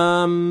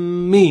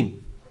Lam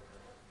Mim,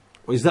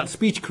 is that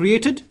speech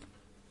created?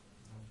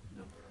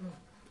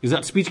 Is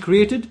that speech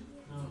created?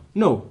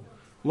 No.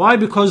 Why?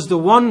 Because the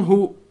one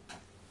who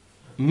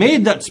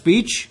made that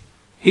speech,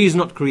 He is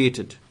not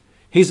created.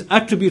 His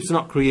attributes are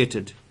not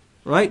created.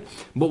 Right?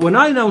 But when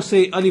I now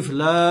say Alif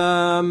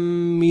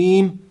Lam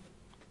Mim,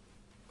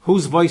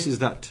 whose voice is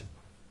that?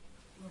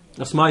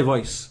 That's my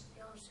voice.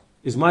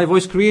 Is my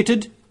voice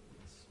created?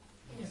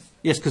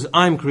 Yes, because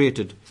I'm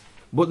created.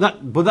 But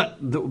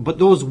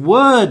those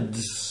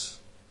words,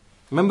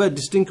 remember,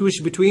 distinguish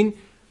between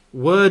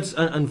words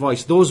and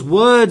voice. Those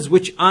words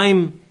which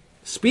I'm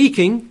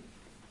speaking,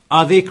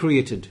 are they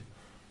created?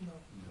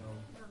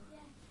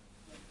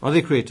 Are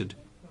they created?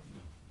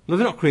 No,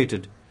 they're not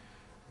created.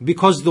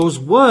 Because those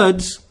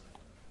words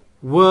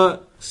were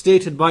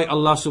stated by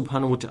Allah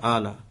subhanahu wa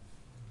ta'ala.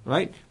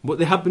 Right? But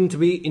they happen to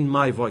be in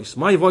my voice.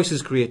 My voice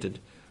is created.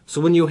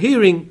 So when you're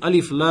hearing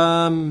Alif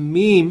Lam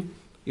Mim,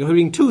 you're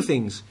hearing two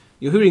things.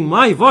 You're hearing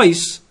my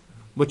voice,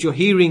 but you're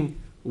hearing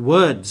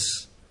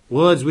words.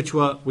 Words which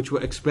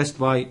were expressed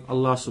by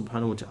Allah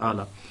subhanahu wa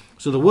ta'ala.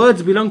 So the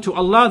words belong to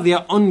Allah, they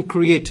are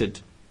uncreated.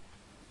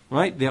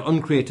 Right? They are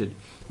uncreated.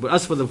 But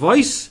as for the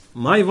voice,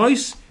 my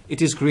voice,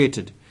 it is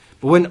created.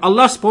 But when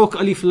Allah spoke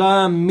Alif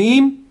Lam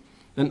Mim,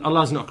 then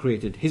Allah is not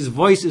created. His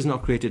voice is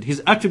not created.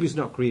 His attributes are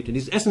not created.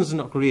 His essence is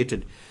not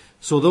created.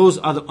 So those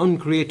are the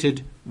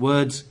uncreated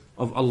words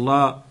of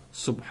Allah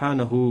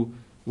subhanahu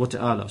wa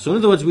ta'ala. So in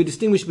other words, we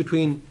distinguish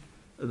between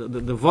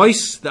the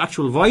voice, the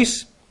actual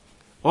voice.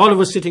 All of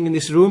us sitting in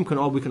this room,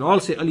 we can all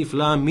say Alif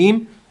Lam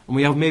Mim, and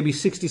we have maybe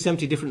 60,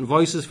 70 different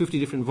voices, 50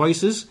 different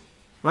voices.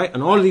 Right?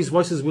 And all of these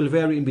voices will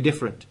vary and be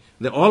different.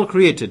 They're all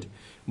created.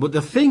 But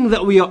the thing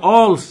that we are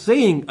all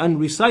saying and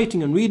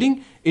reciting and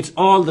reading, it's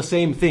all the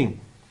same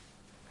thing.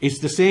 It's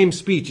the same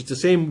speech, it's the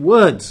same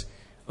words.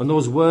 And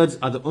those words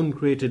are the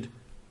uncreated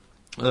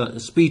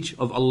speech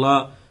of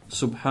Allah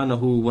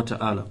subhanahu wa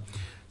ta'ala.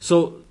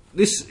 So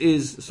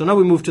now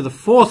we move to the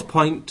fourth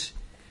point.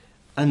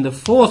 And the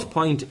fourth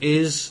point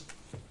is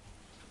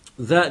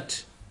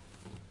that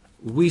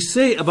we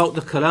say about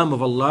the kalam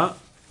of Allah,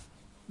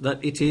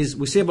 that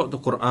we say about the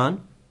Quran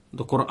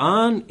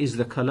is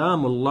the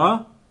kalam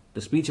Allah,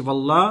 the speech of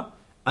Allah,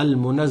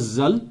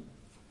 al-munazzal,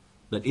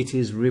 that it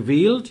is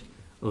revealed,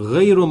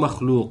 غير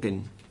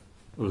مخلوق.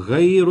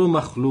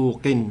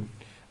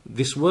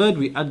 This word,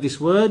 we add this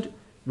word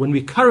when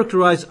we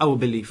characterize our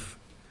belief.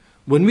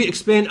 When we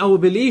explain our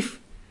belief,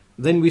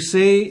 then we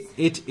say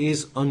it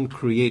is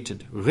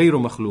uncreated. غير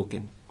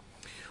مخلوق.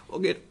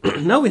 Okay,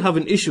 now we have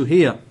an issue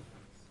here.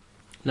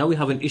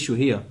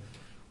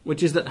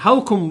 Which is that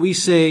how come we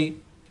say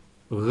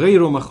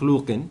غير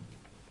مخلوق,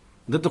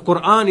 that the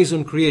Quran is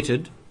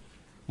uncreated,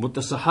 but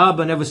the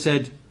Sahaba never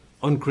said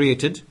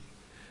uncreated?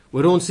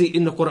 We don't see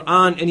in the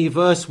Quran any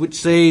verse which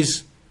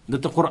says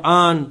that the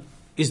Quran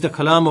is the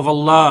kalam of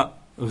Allah,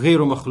 غير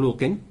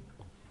مخلوق.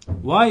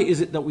 Why is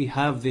it that we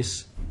have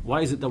this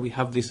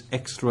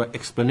extra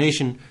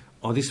explanation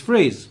or this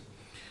phrase?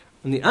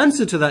 And the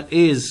answer to that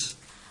is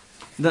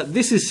that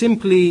this is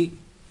simply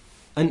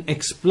an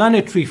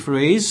explanatory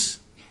phrase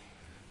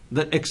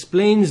that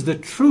explains the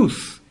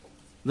truth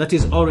that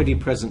is already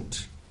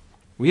present.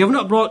 We have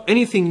not brought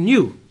anything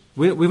new.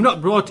 We've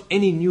not brought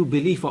any new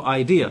belief or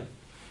idea.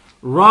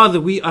 Rather,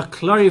 we are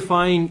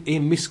clarifying a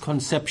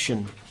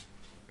misconception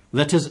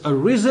that has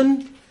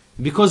arisen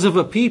because of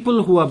a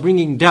people who are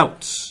bringing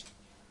doubts.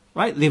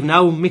 Right? They've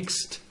now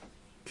mixed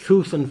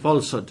truth and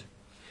falsehood.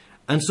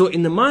 And so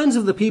in the minds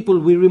of the people,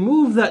 we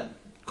remove that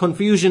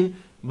confusion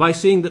by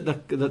saying that the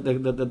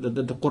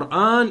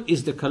Quran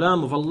is the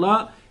kalam of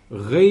Allah,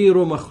 غير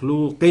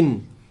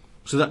مخلوق.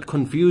 So that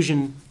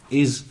confusion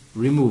is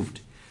removed.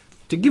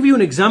 To give you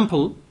an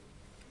example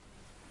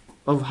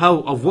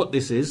of what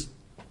this is,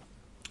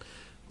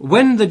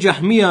 when the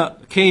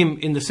Jahmiyyah came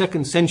in the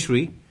 2nd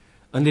century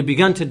and they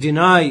began to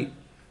deny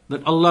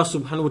that Allah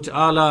subhanahu wa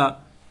ta'ala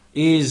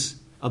is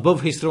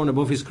above His throne,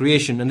 above His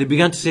creation, and they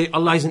began to say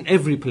Allah is in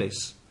every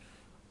place.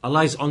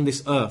 Allah is on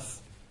this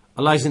earth.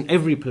 Allah is in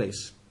every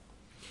place.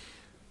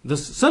 The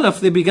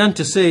Salaf, they began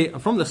to say,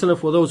 from the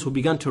Salaf were those who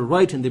began to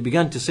write, and they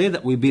began to say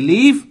that we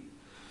believe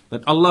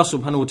that Allah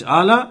subhanahu wa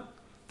ta'ala,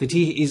 that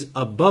He is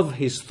above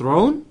His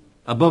throne,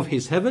 above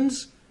His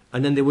heavens,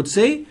 and then they would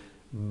say,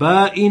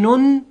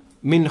 ba'inun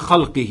min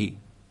khalqihi.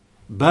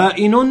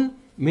 Ba'inun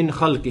min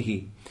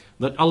khalqihi.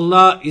 That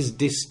Allah is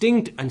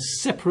distinct and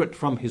separate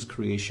from His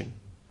creation.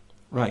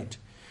 Right.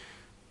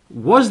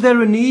 Was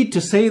there a need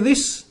to say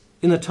this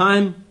in the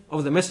time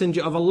of the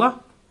Messenger of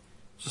Allah?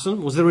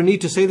 Was there a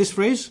need to say this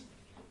phrase?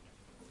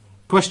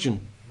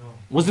 Question. No.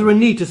 Was there a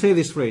need to say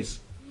this phrase?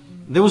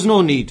 There was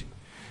no need.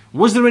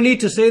 Was there a need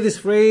to say this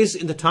phrase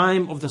in the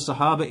time of the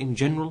Sahaba in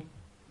general?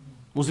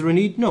 Was there a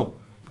need? No.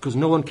 Because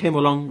no one came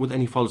along with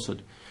any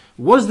falsehood.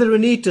 Was there a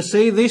need to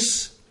say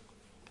this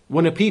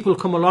when a people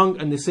come along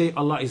and they say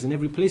Allah is in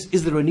every place?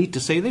 Is there a need to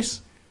say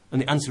this?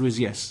 And the answer is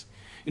yes.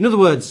 In other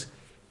words,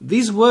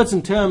 these words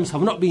and terms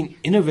have not been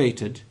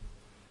innovated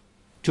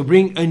to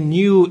bring a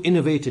new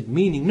innovated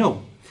meaning.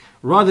 No.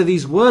 Rather,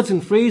 these words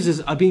and phrases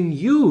are being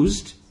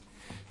used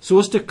so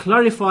as to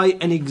clarify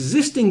an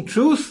existing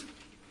truth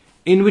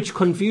in which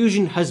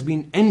confusion has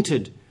been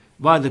entered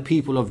by the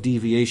people of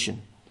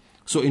deviation.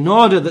 So in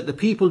order that the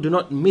people do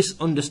not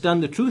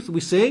misunderstand the truth,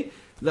 we say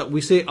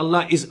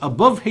Allah is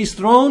above His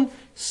throne,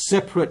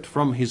 separate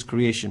from His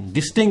creation,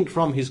 distinct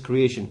from His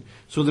creation.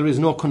 So there is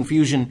no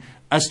confusion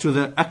as to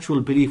the actual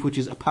belief which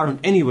is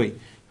apparent anyway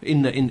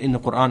in the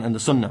Quran and the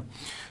Sunnah.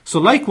 So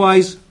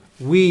likewise,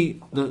 the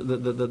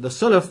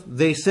Salaf,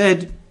 they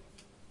said,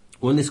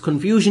 when this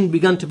confusion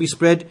began to be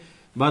spread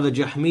by the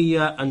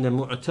Jahmiyyah and the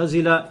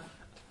Mu'tazila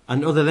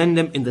and other than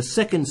them in the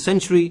 2nd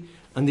century,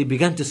 and they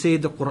began to say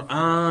the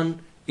Quran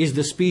is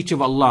the speech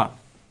of Allah.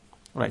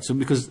 Right, so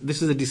because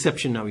this is a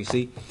deception now, you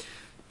see.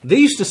 They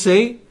used to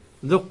say,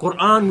 the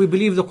Quran, we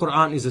believe the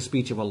Quran is the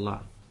speech of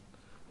Allah.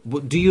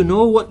 But do you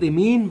know what they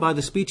mean by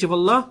the speech of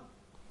Allah?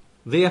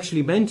 They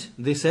actually meant,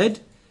 they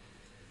said,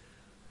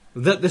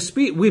 that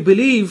we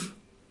believe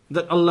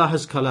that Allah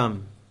has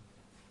kalam.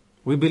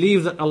 We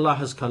believe that Allah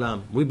has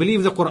kalam. We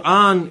believe the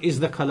Quran is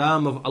the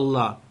kalam of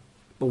Allah.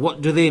 But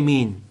what do they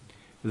mean?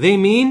 They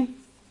mean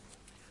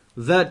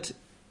that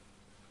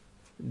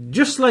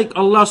just like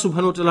Allah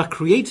subhanahu wa ta'ala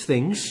creates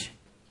things,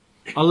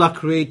 Allah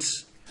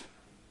creates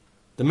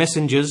the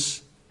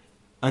messengers,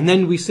 and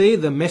then we say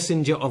the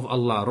messenger of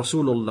Allah,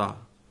 Rasulullah.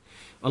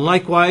 And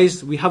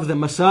likewise, we have the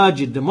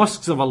masajid, the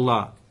mosques of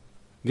Allah.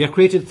 They are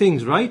created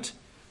things, right?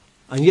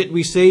 And yet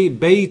we say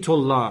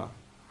Baytullah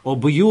or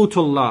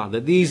Buyutullah,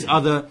 that these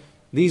are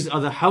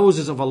the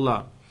houses of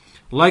Allah.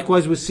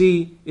 Likewise, we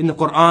see in the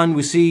Quran,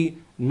 we see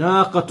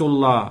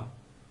Naqatullah,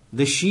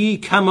 the she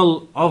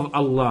camel of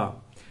Allah.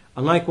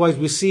 And likewise,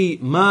 we see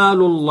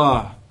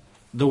Malullah,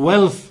 the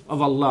wealth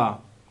of Allah.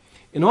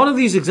 In all of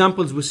these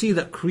examples, we see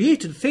that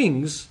created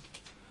things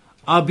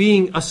are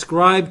being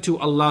ascribed to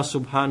Allah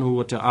subhanahu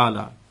wa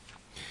ta'ala.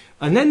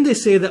 And then they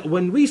say that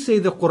when we say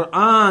the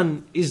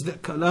Quran is the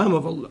kalam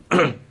of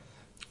Allah,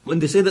 when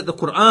they say that the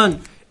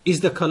Quran is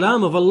the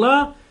kalam of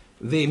Allah,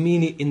 they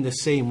mean it in the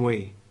same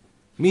way.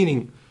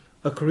 Meaning,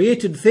 a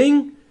created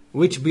thing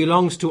which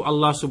belongs to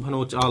Allah subhanahu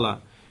wa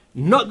ta'ala.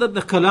 Not that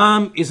the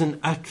kalam is an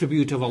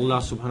attribute of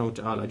Allah subhanahu wa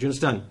ta'ala. Do you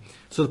understand?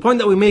 So the point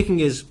that we're making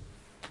is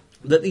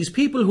that these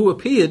people who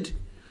appeared,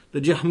 the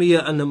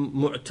Jahmiyyah and the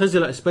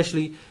Mu'tazila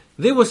especially,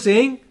 they were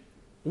saying,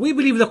 we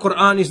believe the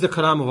Quran is the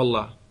kalam of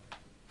Allah.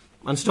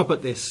 And stop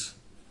at this.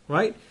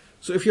 Right?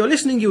 So if you're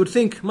listening, you would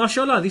think,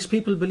 mashallah, these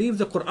people believe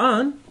the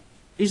Quran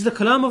is the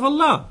kalam of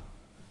Allah.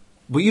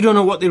 But you don't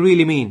know what they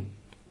really mean.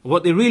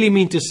 What they really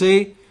mean to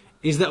say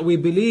is that we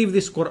believe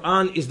this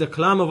Quran is the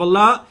kalam of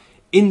Allah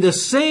in the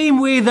same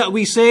way that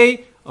we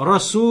say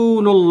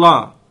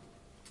Rasulullah,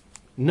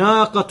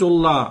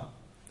 Naqatullah,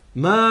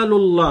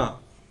 Malullah,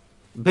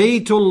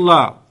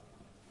 Baytullah.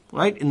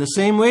 Right? In the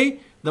same way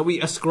that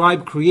we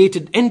ascribe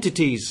created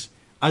entities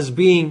as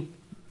being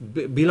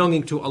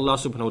belonging to Allah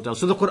subhanahu wa ta'ala.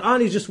 So the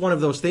Quran is just one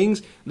of those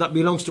things that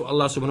belongs to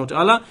Allah subhanahu wa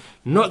ta'ala.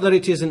 Not that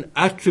it is an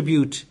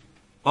attribute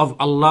of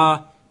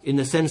Allah in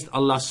the sense that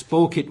Allah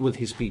spoke it with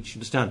His speech.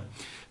 Understand?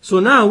 So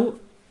now,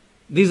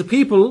 these are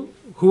people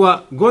who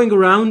are going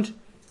around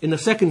in the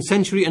 2nd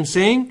century and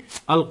saying,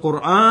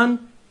 Al-Quran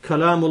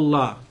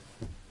Kalamullah.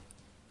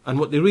 And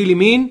what they really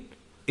mean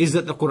is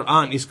that the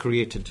Quran is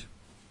created.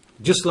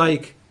 Just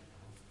like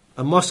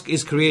a mosque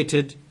is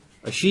created,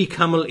 a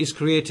she-camel is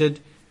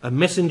created, a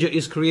messenger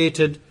is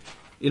created,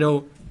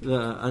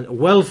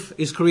 wealth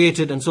is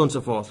created, and so on and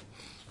so forth.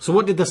 So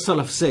what did the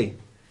Salaf say?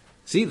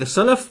 See, the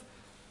Salaf,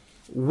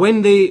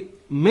 when they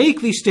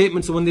make these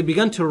statements, when they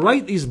began to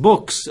write these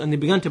books, and they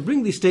began to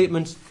bring these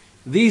statements,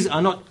 these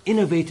are not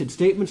innovated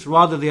statements,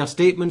 rather they are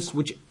statements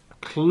which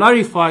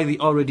clarify the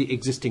already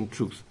existing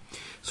truth.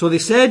 So they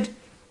said,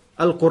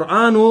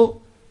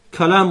 Al-Qur'anu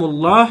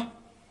Kalamullah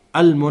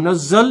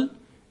Al-Munazzal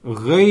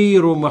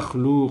Ghayru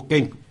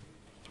Makhluqin.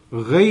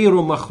 غير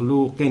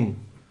مخلوق.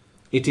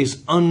 It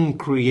is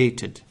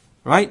uncreated.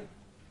 Right?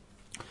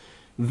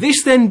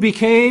 This then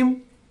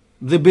became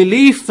the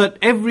belief that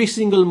every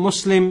single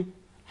Muslim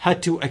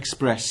had to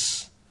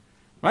express.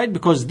 Right?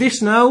 Because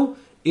this now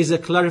is a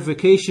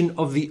clarification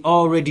of the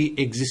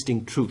already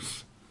existing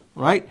truth.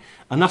 Right?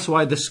 And that's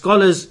why the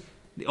scholars,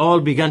 they all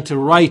began to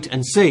write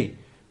and say,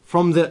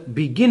 from the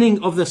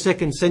beginning of the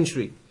 2nd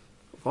century,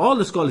 all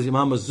the scholars,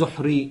 Imam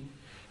al-Zuhri,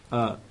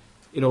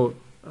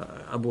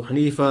 Abu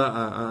Hanifa,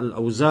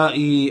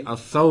 Al-Awza'i,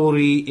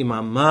 Al-Thawri,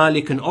 Imam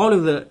Malik, and all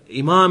of the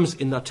Imams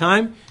in that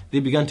time, they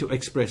began to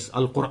express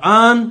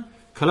Al-Quran,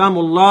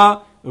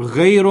 Kalamullah,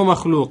 Ghayru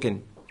Makhluqin,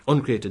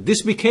 uncreated.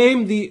 This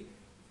became the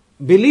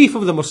belief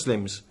of the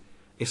Muslims.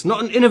 It's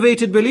not an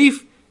innovated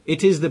belief,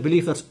 it is the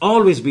belief that's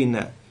always been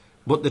there.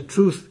 But the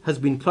truth has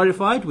been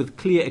clarified with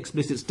clear,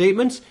 explicit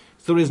statements,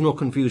 so there is no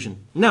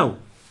confusion. Now,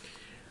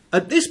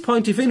 at this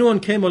point, if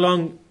anyone came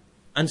along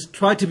and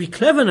tried to be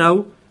clever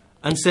now,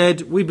 and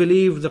said, we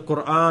believe the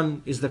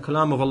Quran is the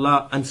kalam of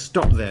Allah, and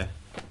stop there.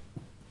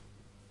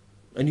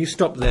 And you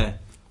stop there.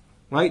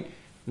 Right?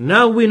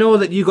 Now we know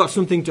that you got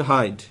something to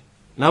hide.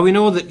 Now we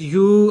know that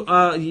you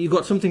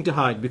got something to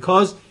hide,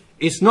 because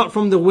it's not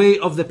from the way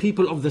of the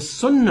people of the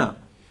Sunnah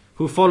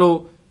who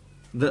follow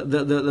the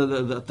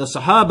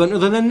Sahaba and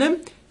other than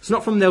them. It's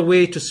not from their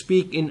way to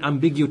speak in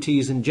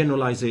ambiguities and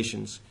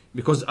generalizations.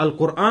 Because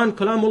Al-Quran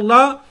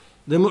Kalamullah,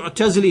 the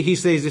Mu'tazili, he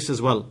says this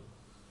as well.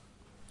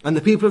 And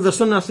the people of the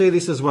Sunnah say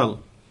this as well.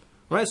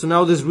 Right? So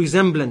now there's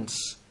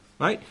resemblance.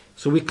 Right?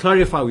 So we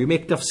clarify, we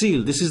make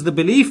tafsil. This is the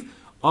belief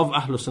of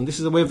Ahlul Sunnah. This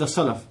is the way of the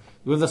Salaf.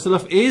 The way of the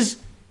Salaf is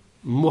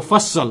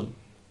mufassal.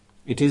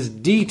 It is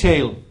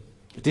detail.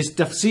 It is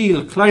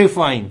tafsil,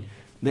 clarifying.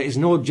 There is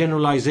no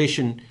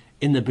generalization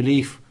in the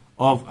belief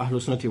of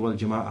Ahlul Sunnah wal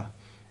Jama'ah.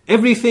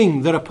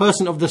 Everything that a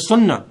person of the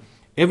Sunnah,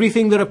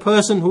 everything that a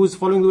person who is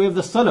following the way of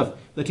the Salaf,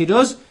 that he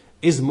does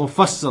is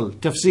mufassal,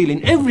 tafsil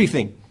in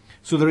everything.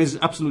 So there is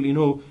absolutely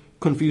no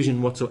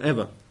confusion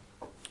whatsoever.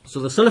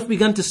 So the Salaf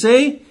began to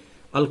say,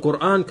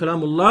 Al-Quran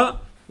Kalamullah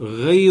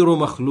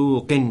Ghayru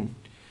Makhluqin.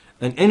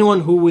 And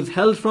anyone who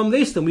withheld from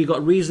this, then we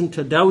got reason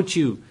to doubt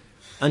you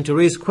and to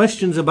raise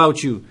questions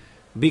about you,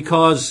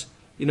 because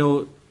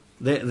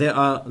there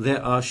are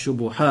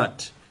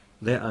shubuhat,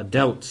 there are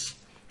doubts.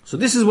 So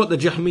this is what the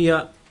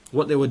Jahmiyyah,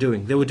 what they were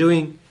doing. They were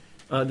doing,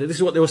 this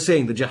is what they were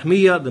saying. The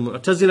Jahmiyyah, the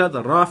Mu'tazila,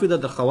 the Rafida,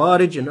 the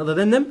Khawarij, and other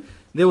than them,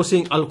 they were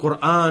saying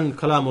Al-Quran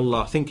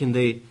Kalamullah, thinking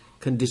they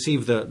can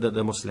deceive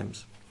the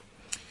Muslims.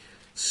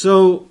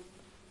 So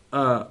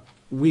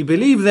we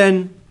believe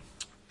then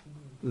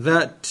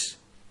that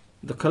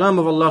the Kalam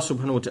of Allah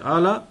subhanahu wa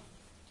ta'ala,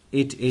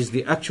 it is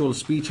the actual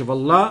speech of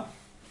Allah.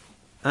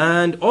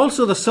 And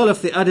also the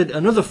Salaf, they added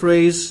another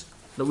phrase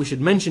that we should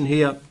mention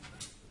here.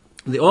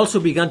 They also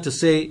began to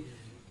say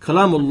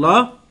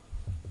Kalamullah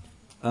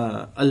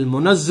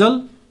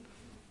Al-Munazzal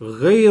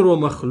Ghayru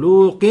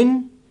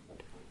Makhluqin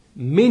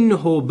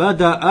Minhu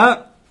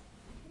bada'a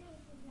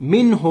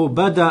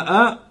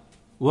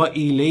wa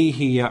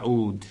ilayhi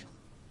ya'ud.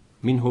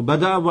 Minhu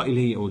bada'a wa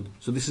ilayhi ya'ud.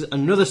 So this is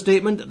another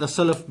statement that the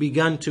Salaf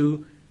began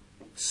to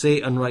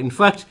say and write. In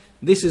fact,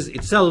 this is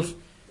itself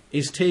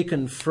is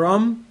taken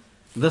from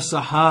the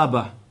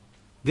Sahaba.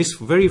 This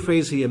very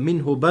phrase here,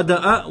 minhu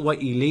bada'a wa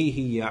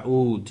ilayhi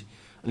ya'ud.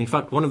 And in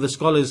fact, one of the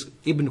scholars,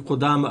 Ibn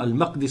Qudama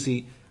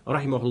al-Maqdisi,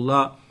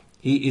 rahimahullah,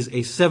 he is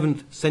a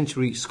 7th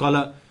century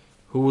scholar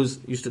who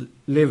used to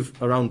live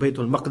around Bayt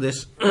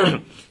al-Maqdis.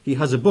 He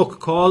has a book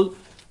called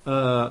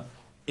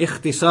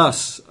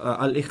Ikhtisas,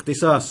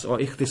 al-Ikhtisas, or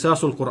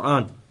Ikhtisas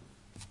al-Quran.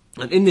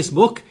 And in this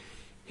book,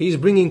 he's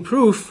bringing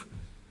proof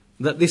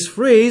that this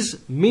phrase,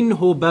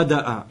 minhu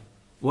bada'a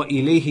wa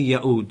ilayhi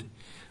ya'ud,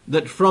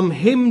 that from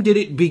him did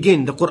it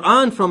begin. The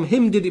Quran, from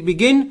him did it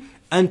begin,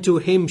 and to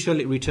him shall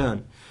it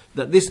return.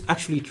 That this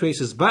actually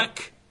traces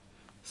back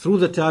through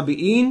the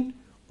Tabi'een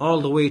all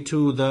the way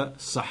to the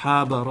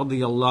Sahaba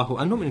radiyallahu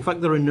anhum. In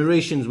fact, there are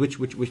narrations which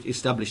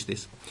establish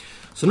this.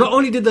 So not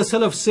only did the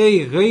Salaf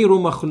say غَيْرُ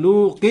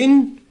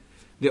مَخْلُوقٍ,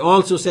 they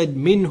also said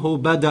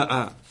minhu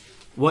bada'a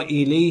wa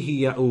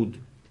ilayhi ya'ud.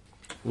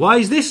 Why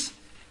is this?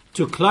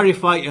 To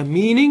clarify a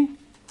meaning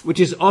which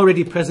is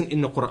already present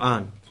in the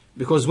Quran.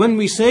 Because when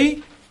we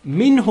say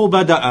minhu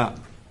bada'a,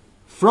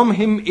 from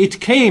him it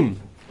came,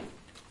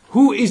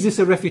 who is this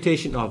a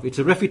refutation of? It's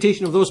a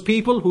refutation of those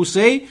people who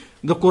say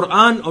the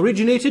Quran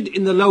originated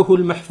in the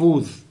Lawhul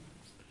Mahfuz,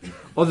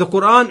 or the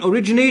Quran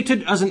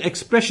originated as an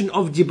expression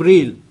of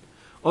Jibreel,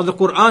 or the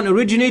Quran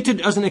originated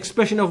as an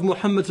expression of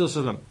Muhammad sallallahu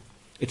alaihi wasallam.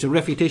 It's a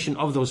refutation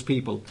of those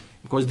people,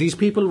 because these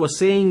people were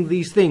saying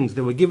these things,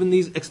 they were given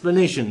these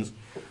explanations.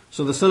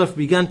 So the Salaf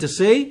began to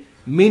say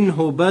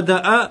minhu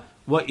bada'a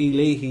wa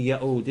ilayhi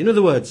ya'ud. In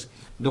other words,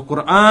 the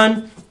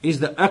Quran is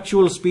the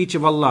actual speech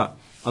of Allah.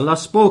 Allah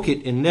spoke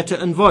it in letter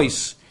and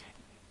voice.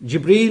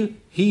 Jibreel,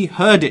 he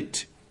heard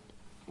it.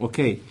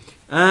 Okay.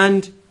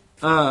 And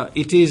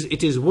it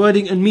is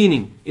wording and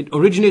meaning. It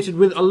originated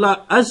with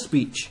Allah as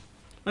speech.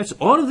 Right? So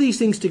all of these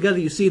things together,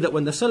 you see that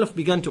when the Salaf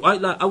began to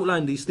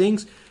outline these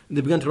things,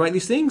 they began to write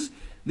these things,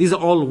 these are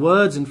all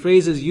words and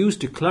phrases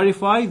used to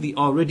clarify the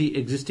already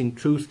existing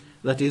truth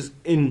that is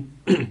in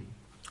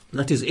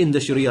the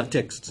Sharia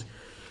texts.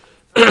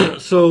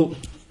 So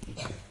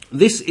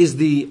this is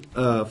the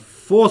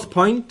fourth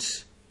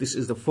point. This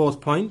is the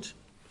fourth point.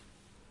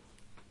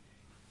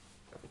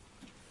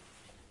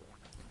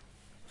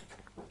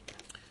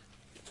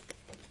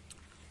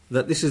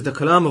 That this is the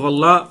kalam of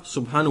Allah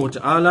subhanahu wa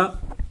ta'ala,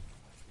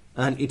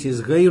 and it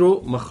is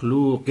غَيْرُ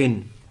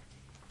مَخْلُوقٍ.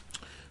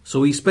 So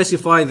we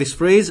specify this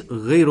phrase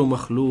غَيْرُ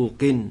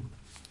مَخْلُوقٍ,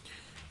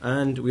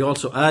 and we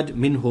also add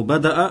مِنْهُ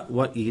بَدَأَ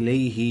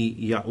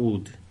وَإِلَيْهِ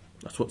يَعُودُ.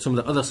 That's what some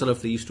of the other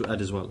Salaf they used to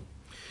add as well.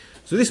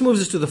 So this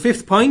moves us to the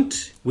fifth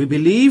point.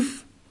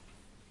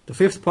 The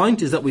fifth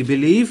point is that we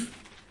believe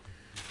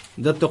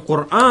that the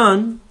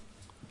Quran,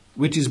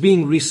 which is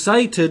being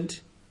recited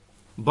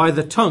by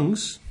the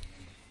tongues,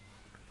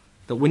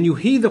 that when you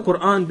hear the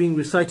Quran being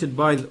recited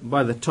by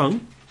the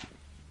tongue,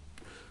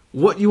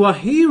 what you are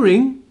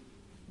hearing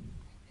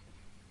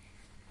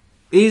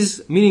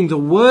is, meaning the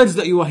words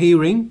that you are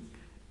hearing,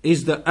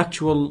 is the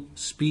actual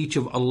speech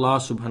of Allah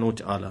subhanahu wa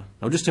ta'ala.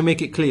 Now just to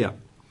make it clear,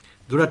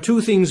 there are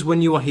two things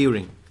when you are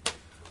hearing.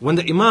 When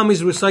the Imam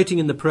is reciting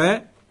in the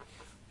prayer,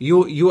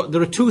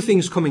 there are two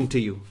things coming to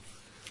you.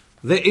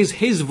 There is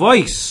his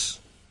voice.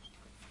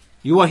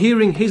 You are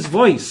hearing his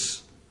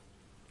voice.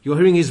 You are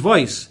hearing his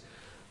voice.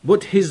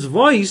 But his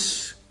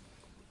voice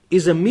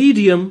is a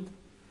medium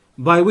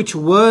by which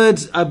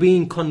words are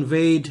being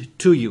conveyed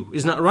to you.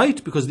 Isn't that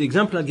right? Because the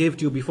example I gave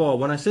to you before,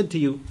 when I said to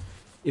you,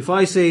 if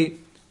I say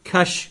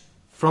cash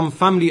from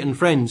family and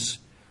friends,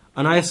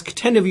 and I ask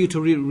 10 of you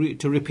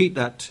to repeat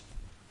that,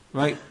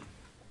 right?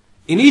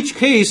 In each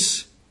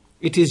case,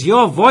 it is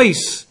your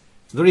voice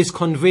that is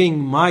conveying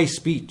my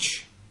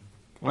speech,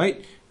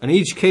 right? And in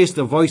each case,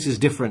 the voice is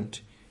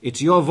different.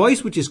 It's your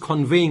voice which is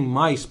conveying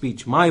my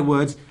speech, my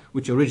words,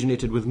 which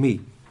originated with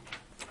me.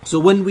 So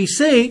when we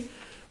say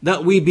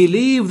that we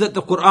believe that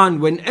the Quran,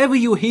 whenever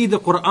you hear the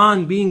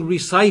Quran being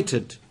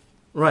recited,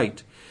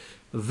 right,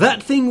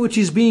 that thing which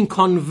is being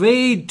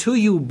conveyed to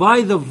you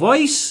by the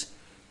voice,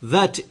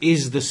 that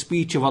is the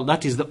speech of Allah,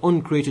 that is the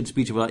uncreated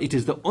speech of Allah. It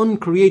is the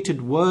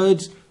uncreated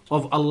words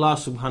of Allah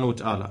subhanahu wa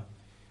ta'ala.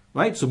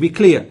 Right? So be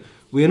clear.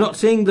 We are not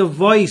saying the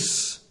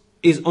voice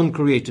is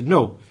uncreated.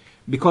 No.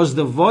 Because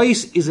the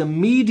voice is a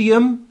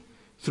medium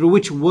through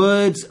which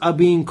words are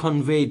being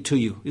conveyed to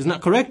you. Isn't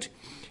that correct?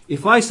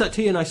 If I sat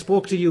here and I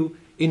spoke to you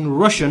in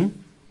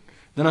Russian,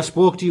 then I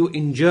spoke to you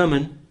in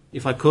German,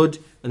 if I could,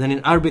 and then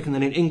in Arabic, and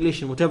then in English,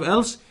 and whatever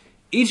else,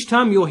 each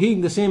time you're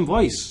hearing the same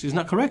voice. Isn't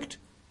that correct?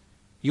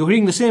 You're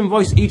hearing the same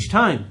voice each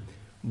time.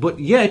 But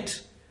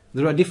yet,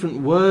 there are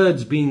different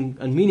words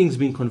and meanings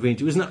being conveyed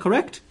to you. Isn't that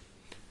correct?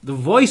 The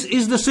voice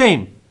is the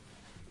same,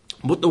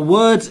 but the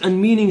words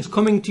and meanings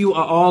coming to you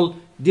are all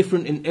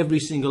different in every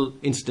single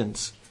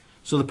instance.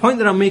 So the point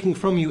that I'm making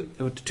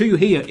to you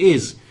here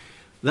is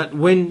that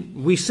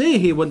when we say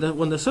here, when the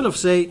Salaf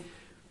say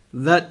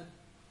that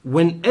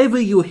whenever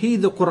you hear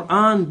the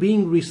Quran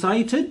being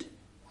recited,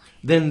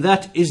 then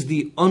that is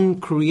the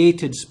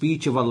uncreated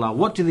speech of Allah.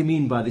 What do they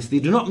mean by this? They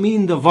do not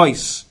mean the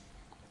voice,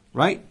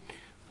 right?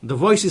 The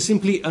voice is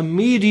simply a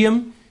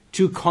medium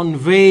to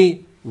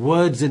convey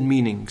words and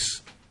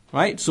meanings.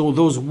 Right? So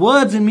those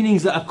words and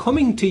meanings that are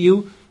coming to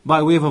you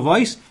by way of a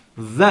voice,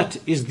 that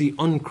is the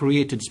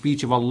uncreated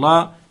speech of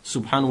Allah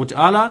subhanahu wa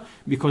ta'ala,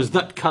 because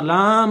that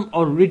kalam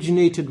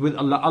originated with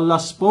Allah. Allah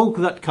spoke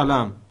that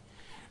kalam.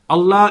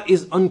 Allah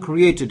is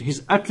uncreated.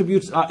 His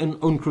attributes are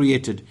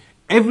uncreated.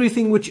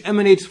 Everything which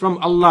emanates from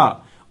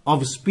Allah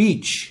of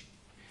speech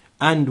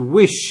and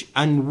wish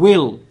and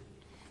will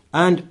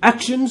and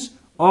actions,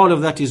 all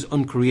of that is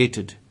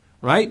uncreated.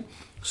 Right?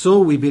 So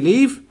we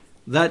believe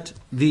that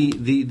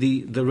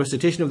the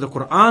recitation of the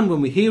Quran,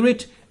 when we hear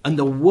it, and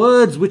the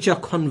words which are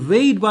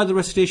conveyed by the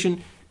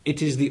recitation,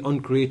 it is the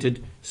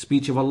uncreated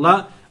speech of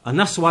Allah. And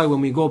that's why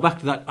when we go back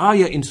to that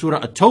ayah in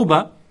Surah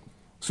At-Tawbah,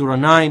 Surah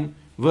 9,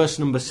 verse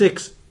number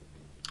 6,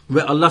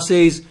 where Allah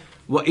says,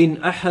 وَإِنْ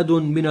أَحَدٌ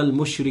مِّنَ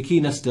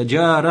الْمُشْرِكِينَ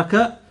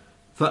اسْتَجَارَكَ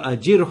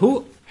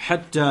فَأَجِرْهُ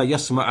حَتَّى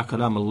يَسْمَعَ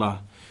كَلَامَ اللَّهِ.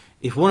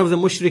 If one of the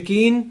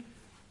mushrikeen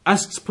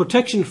asks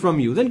protection from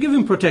you, then give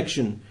him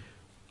protection,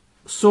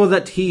 so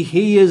that he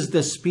hears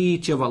the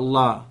speech of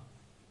Allah.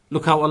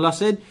 Look how Allah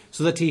said,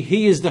 so that he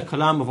hears the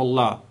kalam of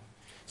Allah.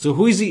 So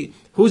who is he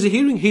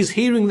hearing? He's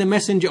hearing the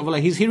messenger of Allah.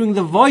 He's hearing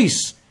the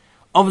voice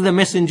of the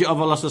messenger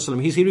of Allah.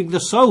 He's hearing the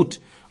sawt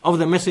of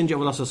the messenger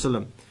of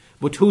Allah.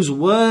 But whose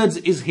words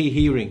is he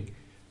hearing?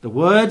 The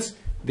words,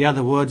 they are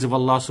the words of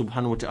Allah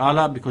subhanahu wa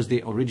ta'ala, because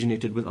they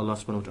originated with Allah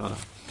subhanahu wa ta'ala.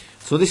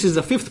 So this is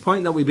the fifth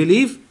point that we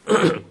believe.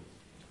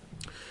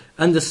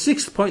 And the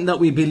sixth point that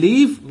we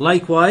believe,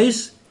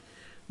 likewise,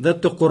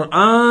 that the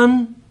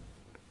Quran,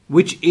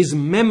 which is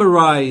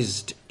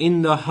memorized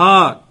in the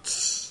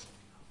hearts,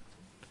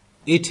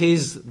 it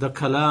is the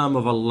kalam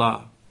of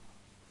Allah.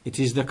 It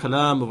is the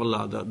kalam of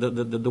Allah.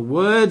 The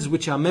words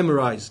which are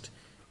memorized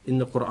in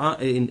the Quran,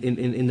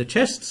 in the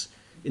chests,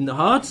 in the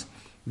hearts,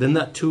 then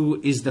that too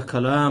is the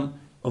kalam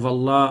of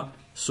Allah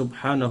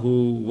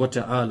subhanahu wa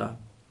ta'ala.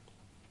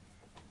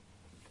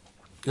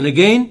 And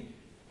again,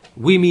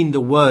 we mean the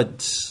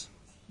words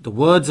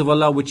of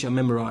Allah which are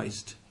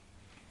memorized.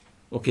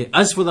 Okay,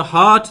 as for the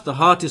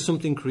heart is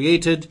something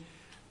created,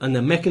 and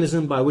the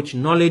mechanism by which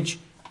knowledge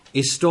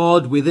is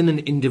stored within an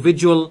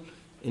individual,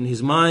 in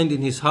his mind,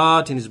 in his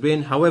heart, in his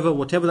brain,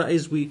 whatever that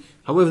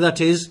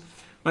is,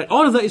 right?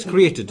 All of that is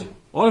created.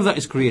 All of that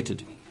is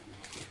created.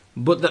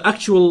 But the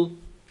actual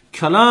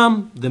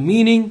kalam, the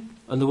meaning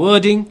and the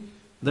wording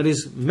that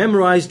is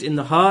memorized in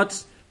the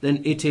hearts,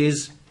 then it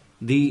is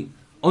the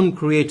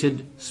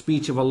uncreated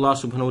speech of Allah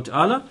subhanahu wa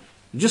ta'ala.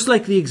 Just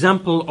like the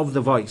example of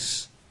the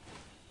voice.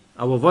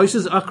 Our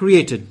voices are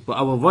created, but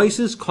our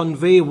voices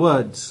convey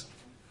words.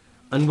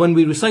 And when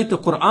we recite the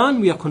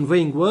Quran, we are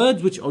conveying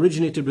words which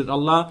originated with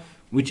Allah,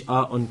 which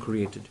are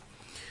uncreated.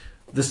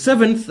 That's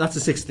the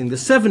sixth thing. The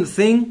seventh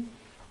thing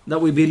that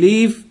we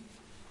believe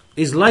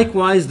is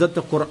likewise that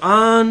the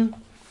Quran,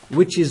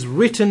 which is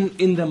written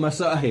in the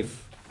Masahif,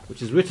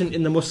 which is written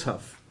in the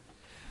Mushaf,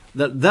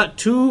 that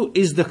too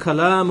is the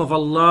kalam of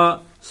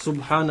Allah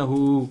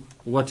subhanahu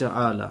wa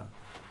ta'ala.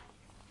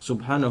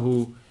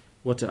 Subhanahu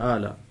wa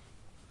ta'ala.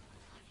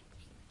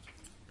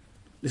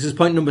 This is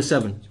point number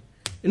 7.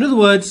 In other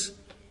words,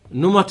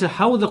 no matter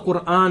how the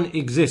Quran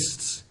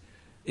exists,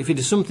 if it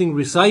is something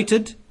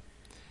recited,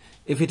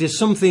 if it is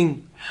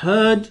something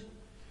heard,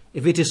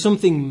 if it is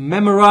something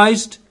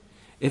memorized,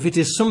 if it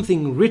is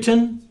something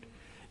written,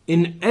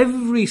 in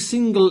every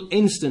single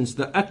instance,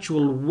 the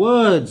actual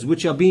words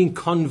which are being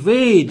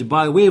conveyed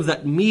by way of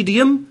that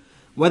medium,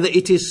 whether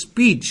it is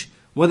speech,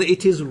 whether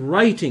it is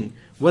writing,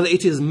 whether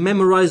it is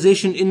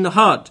memorization in the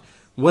heart,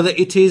 whether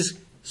it is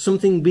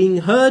something being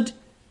heard,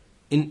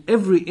 in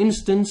every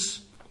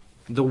instance,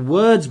 the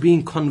words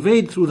being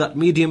conveyed through that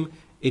medium,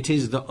 it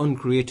is the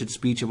uncreated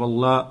speech of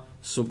Allah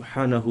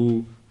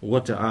subhanahu wa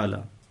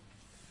ta'ala.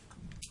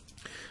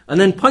 And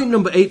then point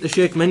number 8, the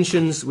Shaykh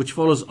mentions, which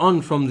follows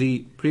on from the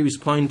previous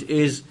point,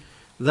 is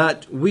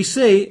that we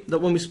say that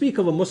when we speak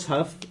of a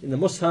mushaf, in the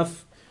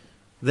mushaf,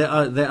 there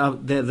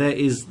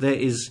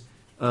is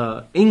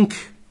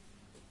ink.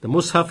 The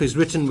mushaf is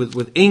written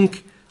with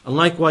ink, and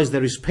likewise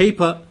there is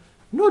paper.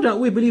 No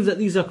doubt we believe that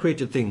these are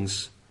created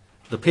things.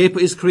 The paper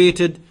is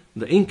created,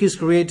 the ink is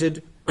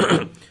created.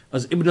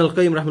 As Ibn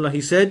al-Qayyim rahimahullah,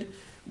 he said,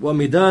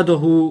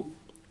 وَمِدَادُهُ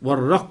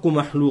وَالرَّقُّ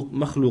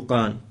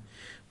مَخْلُوقًا,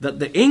 that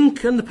the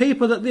ink and the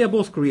paper, that they are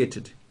both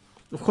created.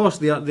 Of course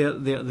they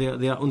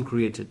are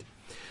uncreated.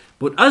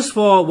 But as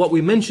for what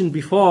we mentioned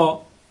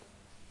before,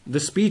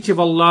 the speech of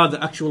Allah,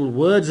 the actual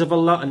words of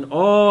Allah, and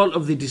all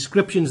of the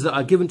descriptions that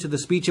are given to the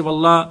speech of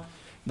Allah,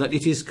 that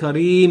it is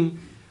Kareem,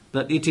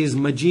 that it is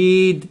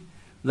Majid,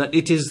 that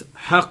it is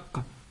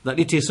Haqq, that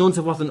it is so on and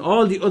so forth, and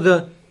all the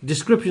other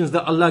descriptions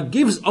that Allah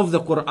gives of the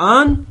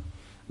Quran,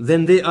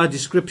 then they are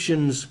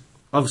descriptions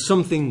of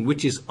something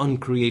which is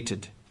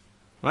uncreated.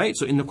 Right?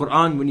 So in the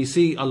Quran, when you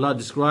see Allah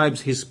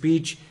describes His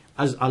speech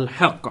as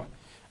Al-Haqq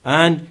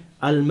and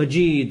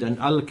Al-Majid and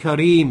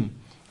Al-Kareem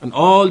and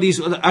all these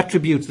other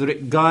attributes that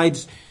it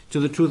guides to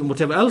the truth and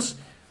whatever else,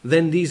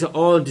 then these are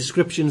all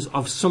descriptions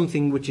of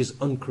something which is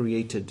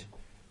uncreated.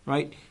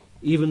 Right?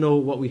 even though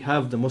what we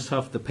have, the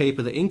mushaf, the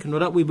paper, the ink, no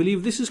doubt we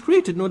believe this is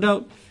created, no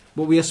doubt.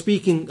 But we are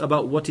speaking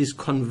about what is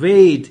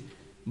conveyed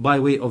by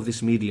way of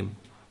this medium.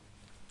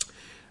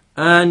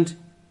 And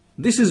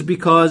this is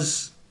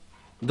because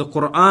the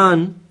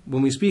Quran,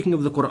 when we're speaking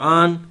of the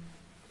Quran,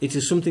 it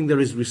is something that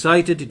is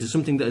recited, it is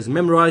something that is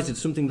memorized,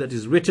 it's something that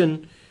is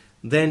written,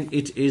 then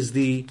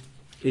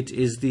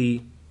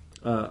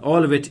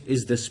all of it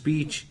is the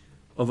speech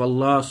of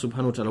Allah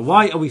subhanahu wa ta'ala.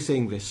 Why are we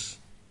saying this?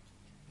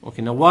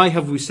 Okay, now why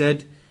have we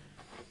said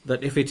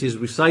that if it is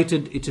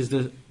recited, it is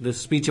the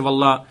speech of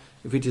Allah,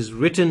 if it is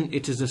written,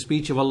 it is the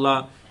speech of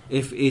Allah,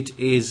 if it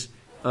is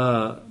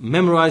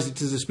memorized,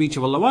 it is the speech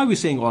of Allah? Why are we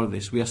saying all of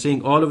this? We are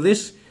saying all of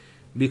this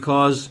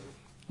because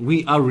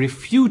we are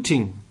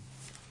refuting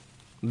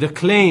the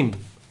claim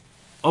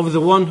of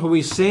the one who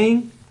is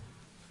saying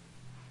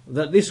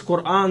that this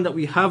Quran that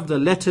we have, the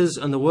letters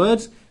and the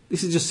words,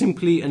 this is just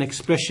simply an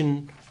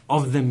expression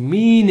of the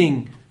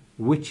meaning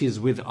which is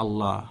with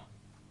Allah.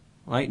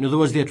 Right? In other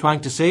words, they are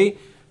trying to say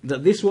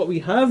that this what we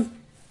have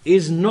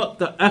is not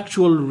the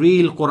actual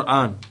real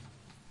Quran.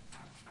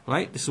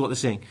 Right? This is what they're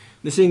saying.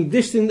 They're saying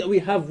this thing that we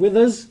have with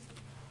us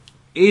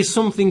is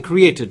something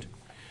created.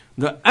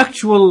 The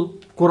actual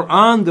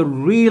Quran, the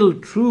real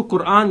true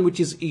Quran, which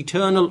is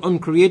eternal,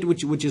 uncreated,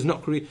 which is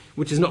not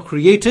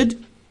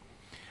created,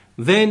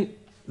 then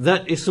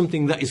that is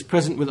something that is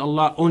present with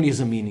Allah only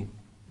as a meaning.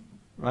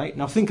 Right?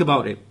 Now think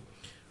about it.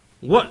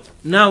 What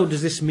now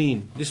does this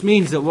mean? This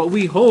means that what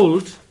we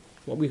hold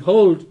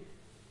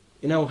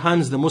in our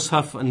hands, the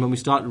mushaf, and when we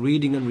start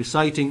reading and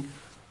reciting,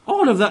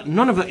 all of that,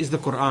 none of that is the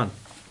Quran.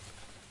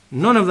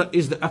 None of that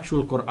is the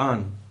actual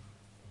Quran.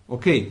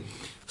 Okay.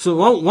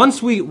 So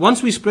once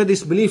we spread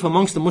this belief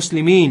amongst the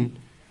Muslimin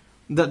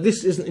that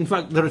this is, in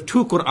fact, there are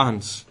two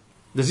Qurans.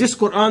 There's this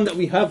Quran that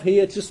we have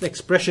here, it's just an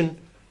expression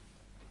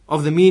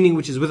of the meaning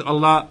which is with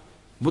Allah.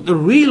 But the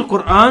real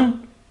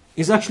Quran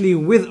is actually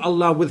with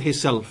Allah, with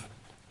His self.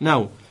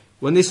 Now,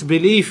 when this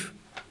belief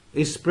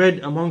is spread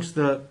amongst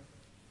the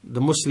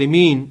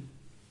Muslimin,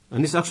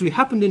 and this actually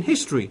happened in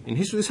history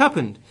this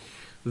happened,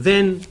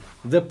 then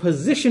the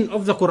position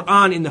of the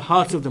Quran in the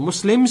hearts of the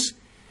Muslims,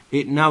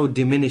 it now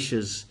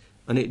diminishes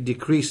and it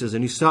decreases,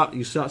 and you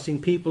start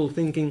seeing people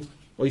thinking,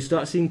 or you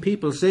start seeing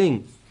people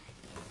saying,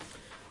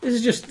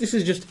 this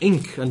is just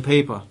ink and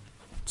paper.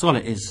 That's all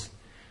it is.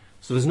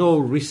 So there's no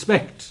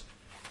respect,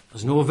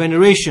 there's no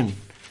veneration,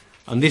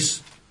 and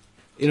this,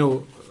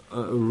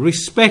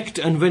 respect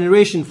and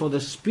veneration for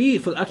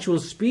the actual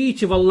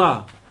speech of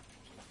Allah.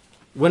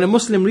 When a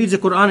Muslim reads the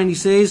Quran and he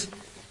says,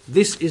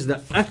 this is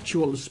the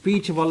actual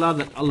speech of Allah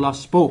that Allah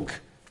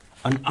spoke,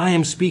 and I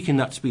am speaking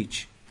that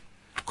speech.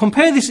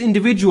 Compare this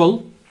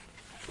individual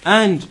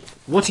and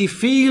what he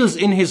feels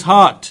in his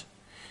heart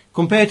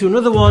compared to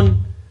another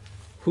one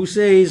who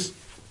says,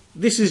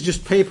 this is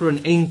just paper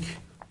and ink,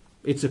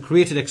 it's a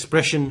created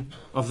expression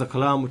of the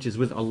kalam which is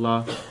with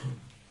Allah.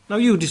 Now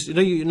you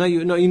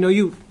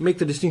make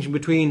the distinction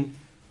between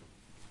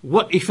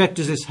what effect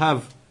does this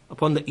have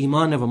upon the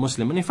iman of a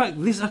Muslim. And in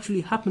fact, this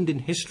actually happened in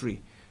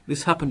history.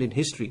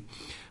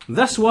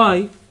 That's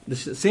why the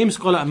same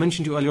scholar I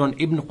mentioned to you earlier on,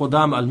 Ibn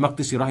Qudama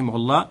al-Maqdisi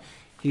rahimahullah,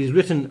 he's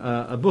written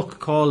a book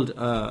called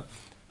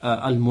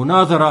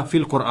Al-Munadhara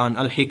fil Quran,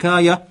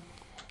 Al-Hikaya,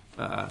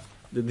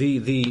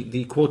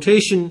 the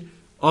quotation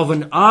of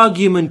an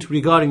argument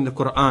regarding the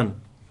Quran.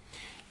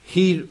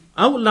 He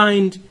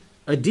outlined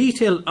a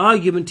detailed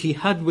argument he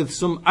had with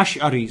some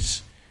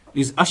Ash'aris.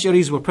 These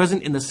Ash'aris were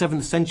present in the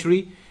 7th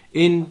century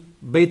around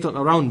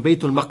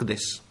Baytul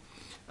Maqdis.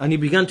 And he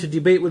began to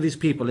debate with these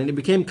people, and it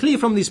became clear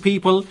from these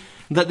people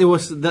that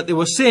they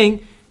were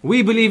saying,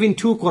 we believe in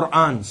two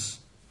Qur'ans.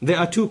 There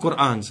are two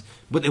Qur'ans,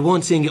 but they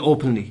weren't saying it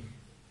openly.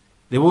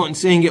 They were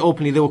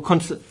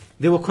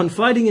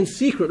confiding in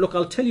secret. Look,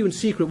 I'll tell you in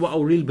secret what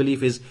our real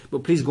belief is,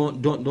 but please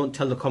don't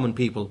tell the common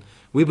people.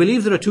 We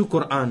believe there are two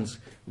Qur'ans.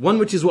 One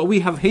which is what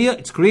we have here,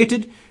 it's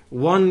created.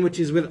 One which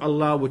is with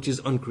Allah, which is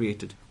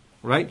uncreated.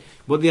 Right?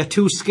 But they are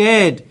too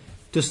scared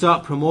to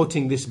start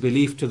promoting this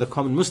belief to the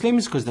common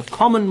Muslims, because the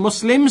common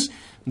Muslims,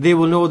 they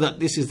will know that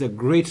this is the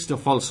greatest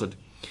of falsehood.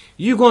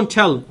 You go and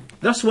tell.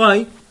 That's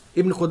why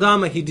Ibn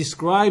Qudama, he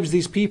describes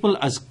these people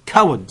as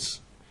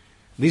cowards.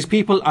 These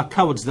people are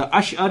cowards. The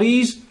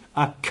Ash'aris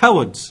are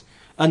cowards.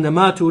 And the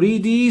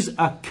Maturidis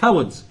are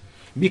cowards.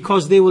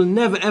 Because they will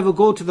never ever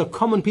go to the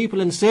common people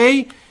and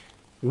say,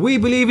 we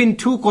believe in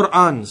two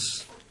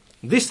Qur'ans.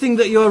 This thing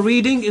that you are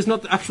reading is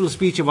not the actual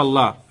speech of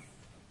Allah.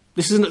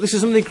 This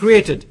is something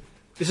created.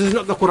 This is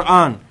not the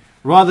Qur'an.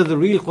 Rather, the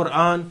real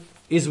Qur'an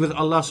is with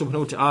Allah subhanahu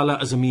wa ta'ala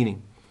as a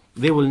meaning.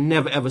 They will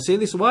never ever say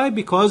this. Why?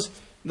 Because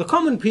the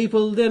common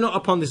people, they're not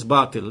upon this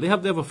batil. They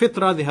have a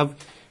fitrah, they have,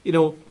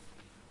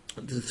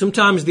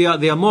 sometimes they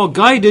are more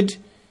guided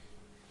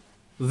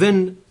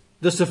than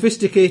the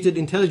sophisticated,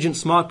 intelligent,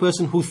 smart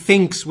person who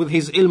thinks with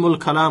his ilmul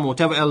kalam,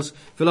 whatever else,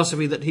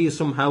 philosophy, that he is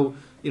somehow,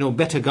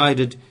 better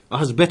guided, or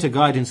has better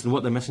guidance than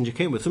what the messenger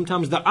came with.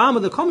 Sometimes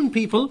the common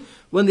people,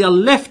 when they are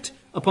left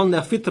upon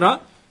their fitrah,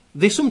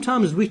 they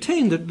sometimes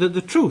retain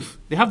the truth.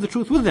 They have the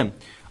truth with them.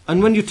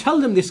 And when you tell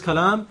them this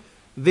kalam,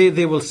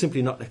 they will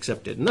simply not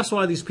accept it. And that's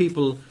why these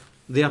people,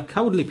 they are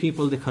cowardly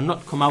people. They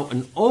cannot come out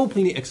and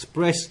openly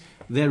express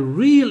their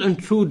real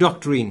and true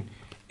doctrine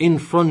in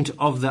front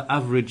of the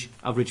average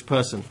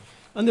person.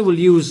 And they will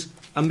use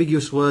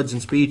ambiguous words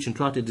and speech and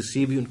try to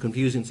deceive you and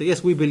confuse you and say,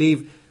 yes, we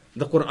believe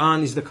the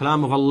Quran is the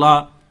kalam of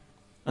Allah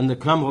and the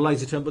kalam of Allah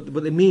is eternal,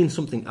 but they mean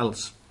something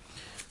else.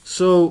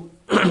 So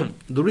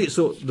the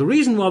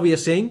reason why we are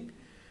saying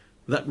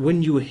that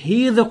when you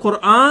hear the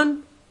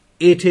Quran,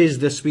 it is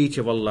the speech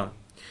of Allah.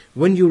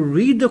 When you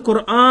read the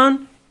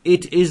Quran,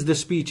 it is the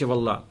speech of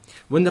Allah.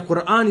 When the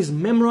Quran is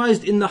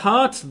memorized in the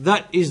heart,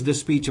 that is the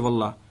speech of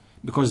Allah.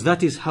 Because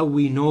that is how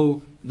we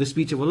know the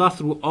speech of Allah,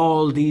 through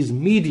all these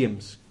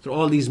mediums, through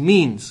all these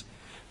means.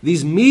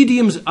 These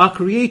mediums are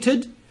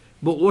created,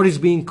 but what is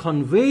being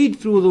conveyed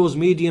through those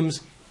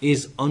mediums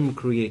is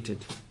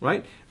uncreated,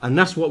 right? And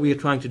that's what we are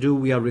trying to do.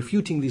 We are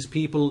refuting these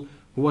people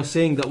who are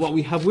saying that what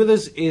we have with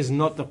us is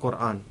not the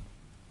Quran,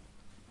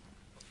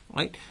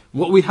 right?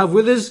 What we have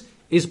with us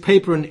is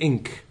paper and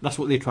ink. That's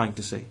what they're trying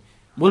to say.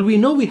 Well, we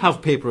know we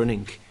have paper and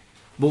ink,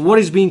 but what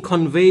is being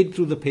conveyed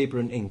through the paper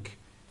and ink?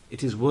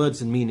 It is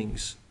words and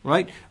meanings,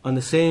 right? And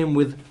the same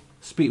with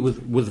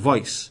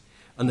voice.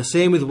 And the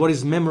same with what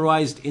is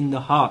memorized in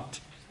the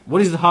heart.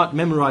 What is the heart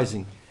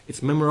memorizing?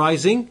 It's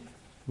memorizing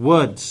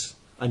words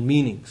and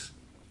meanings.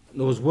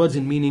 Those words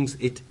and meanings,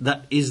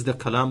 that is the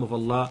kalam of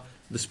Allah,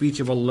 the speech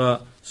of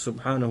Allah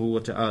subhanahu wa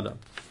ta'ala.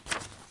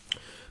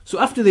 So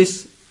after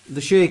this,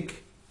 the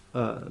Shaykh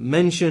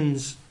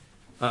mentions,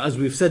 as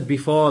we've said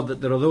before,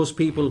 that there are those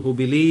people who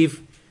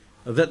believe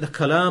that the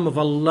kalam of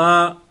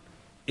Allah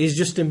is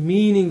just a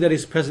meaning that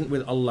is present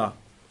with Allah.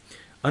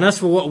 And as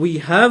for what we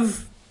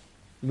have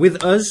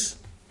with us,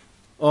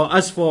 or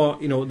as for,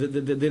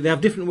 they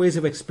have different ways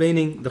of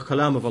explaining the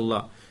kalam of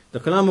Allah. The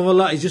kalam of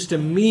Allah is just a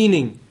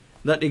meaning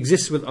that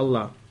exists with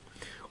Allah.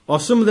 Or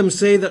some of them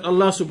say that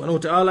Allah subhanahu wa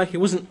ta'ala, He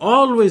wasn't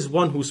always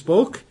one who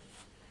spoke,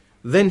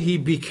 then He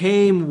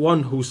became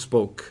one who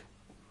spoke.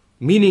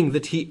 Meaning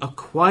that He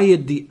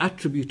acquired the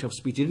attribute of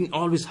speech. He didn't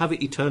always have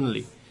it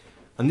eternally.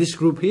 And this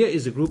group here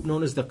is a group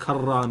known as the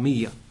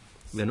Karramiyya.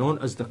 They're known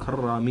as the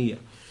Karramiyya.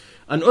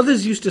 And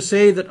others used to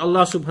say that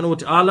Allah subhanahu wa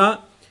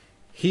ta'ala,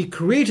 He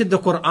created the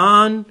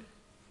Quran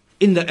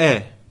in the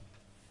air.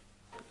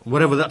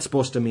 Whatever that's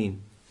supposed to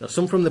mean. Now,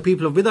 some from the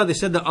people of Bid'ah, they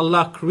said that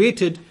Allah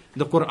created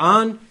the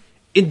Quran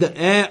in the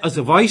air as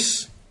a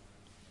voice.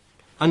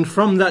 And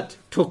from that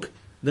took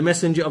the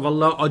Messenger of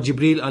Allah, or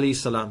Jibreel alayhi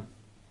salam.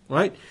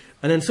 Right?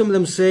 And then some of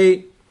them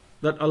say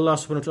that Allah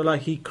subhanahu wa ta'ala,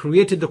 He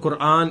created the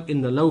Quran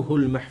in the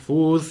Lawhul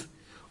Mahfuz.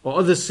 Or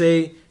others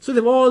say, so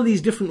there are all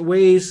these different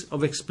ways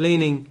of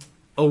explaining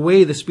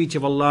away the speech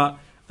of Allah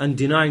and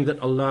denying that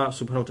Allah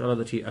subhanahu wa ta'ala,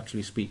 that He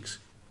actually speaks.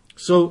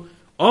 So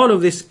all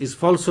of this is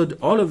falsehood,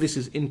 all of this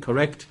is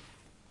incorrect.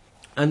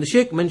 And the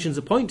Shaykh mentions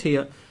a point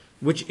here,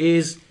 which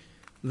is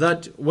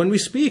that when we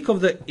speak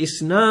of the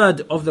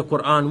isnad of the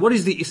Quran, what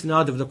is the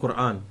isnad of the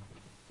Quran?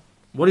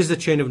 What is the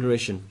chain of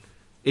narration?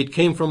 It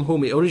came from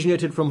whom? It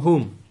originated from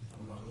whom?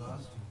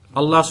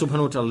 Allah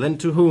subhanahu wa ta'ala. Then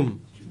to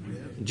whom?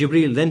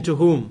 Jibreel. Then to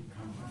whom?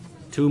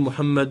 To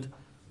Muhammad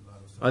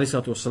alayhi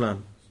salatu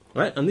wasalam.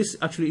 Right? And this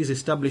actually is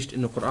established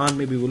in the Quran.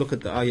 Maybe we'll look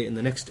at the ayah in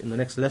the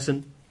next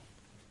lesson.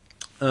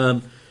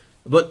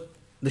 But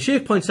the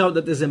Shaykh points out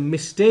that there's a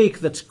mistake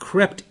that's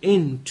crept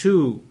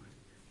into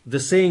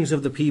the sayings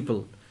of the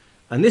people.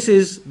 And this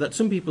is that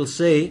some people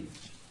say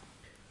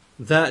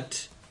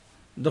that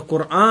the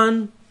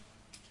Quran,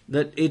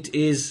 that it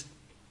is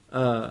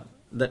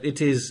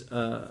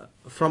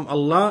from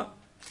Allah,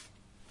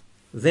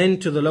 then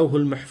to the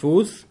Lawhul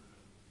Mahfuz,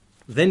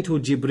 then to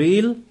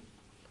Jibreel,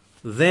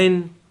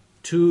 then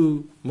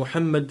to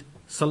Muhammad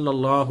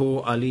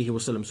sallallahu alaihi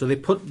wasallam. So they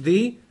put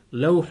the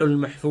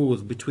Lawhul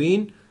Mahfuz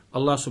between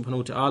Allah subhanahu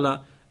wa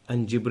ta'ala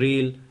and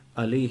Jibreel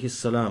alayhi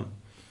salam.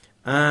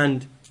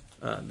 And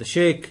the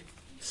Shaykh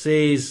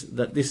says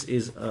that this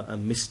is a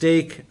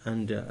mistake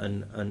and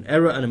an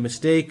error and a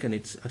mistake, and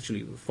it's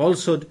actually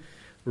falsehood.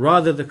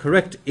 Rather, the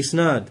correct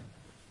isnad,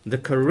 the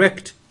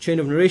correct chain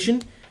of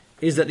narration,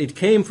 is that it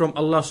came from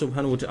Allah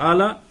subhanahu wa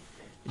ta'ala.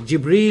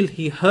 Jibreel,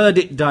 he heard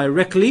it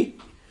directly,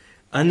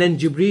 and then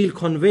Jibreel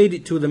conveyed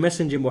it to the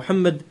Messenger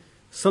Muhammad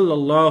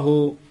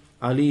sallallahu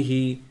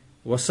alaihi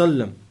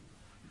wasallam.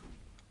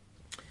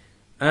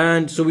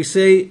 And so we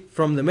say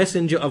from the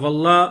Messenger of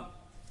Allah,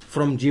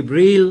 from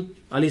Jibreel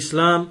alayhi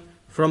salam,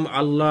 from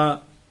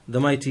Allah the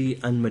Mighty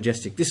and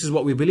Majestic. This is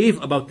what we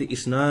believe about the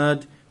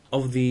isnad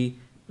of the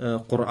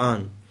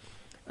Quran.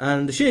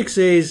 And the Shaykh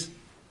says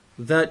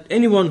that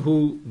anyone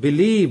who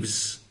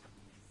believes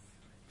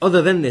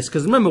other than this,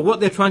 because remember what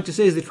they're trying to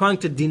say is they're trying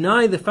to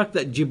deny the fact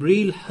that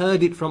Jibreel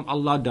heard it from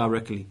Allah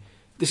directly.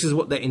 This is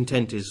what their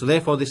intent is. So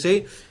therefore they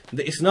say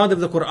the isnad of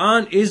the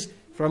Quran is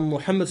from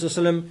Muhammad sallallahu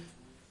alaihi wasallam,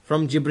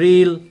 from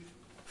Jibreel,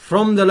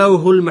 from the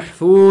Lawhul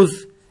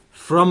Mahfuz,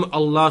 from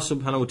Allah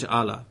subhanahu wa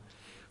ta'ala.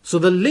 So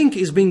the link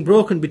is being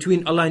broken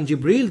between Allah and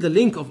Jibreel, the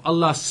link of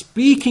Allah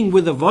speaking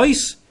with a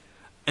voice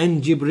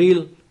and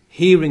Jibreel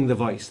hearing the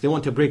voice. They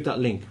want to break that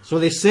link. So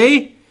they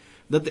say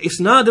that the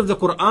isnad of the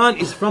Quran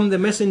is from the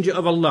Messenger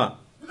of Allah,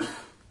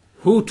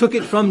 who took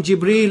it from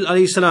Jibreel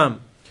alayhi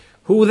salam,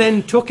 who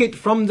then took it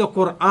from the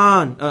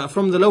Quran,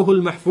 from the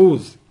Lawhul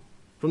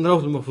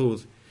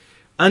Mahfuz,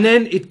 and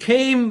then it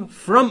came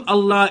from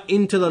Allah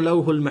into the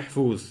Lawhul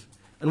Mahfuz.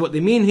 And what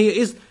they mean here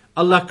is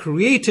Allah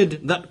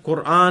created that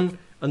Quran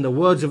and the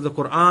words of the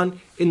Quran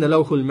in the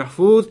Lawhul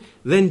Mahfuz.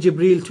 Then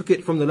Jibreel took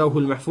it from the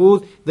Lawhul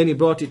Mahfuz, then he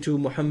brought it to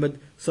Muhammad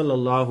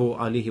sallallahu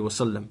alaihi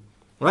wasallam.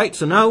 Right?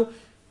 So now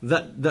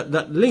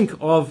that link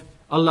of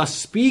Allah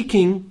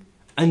speaking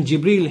and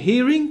Jibreel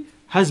hearing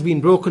has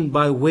been broken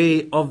by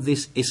way of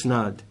this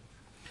isnad.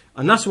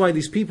 And that's why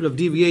these people of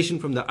deviation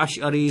from the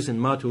Ash'aris and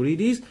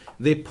Maturidis,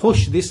 they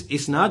push this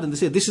isnad and they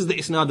say this is the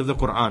isnad of the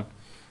Quran.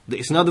 The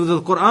isnad of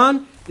the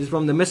Quran is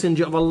from the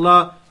Messenger of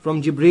Allah,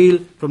 from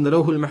Jibreel, from the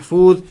Lawhul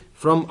Mahfuz,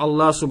 from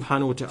Allah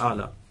subhanahu wa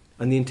ta'ala.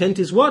 And the intent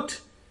is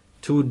what?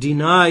 To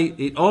deny,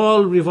 it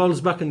all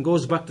revolves back and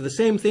goes back to the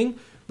same thing,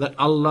 that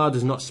Allah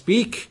does not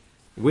speak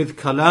with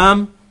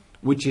kalam,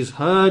 which is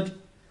heard,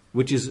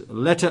 which is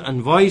letter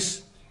and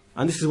voice,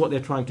 and this is what they're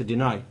trying to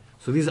deny.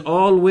 So these are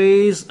all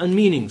ways and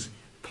meanings.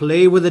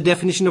 Play with the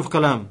definition of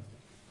kalam,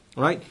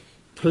 right?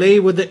 Play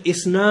with the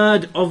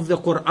isnad of the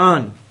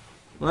Quran,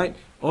 right?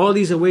 All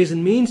these are ways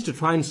and means to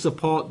try and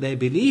support their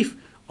belief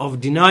of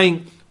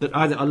denying that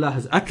either Allah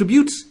has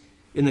attributes,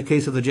 in the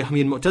case of the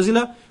Jahmi and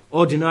Mu'tazila,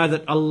 or deny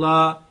that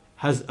Allah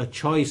has a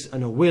choice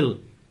and a will,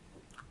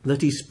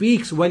 that He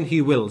speaks when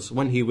He wills,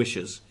 when He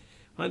wishes.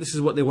 Right? This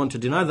is what they want to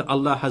deny, that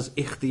Allah has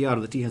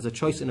ikhtiyar, that He has a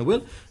choice and a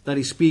will, that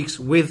He speaks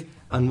with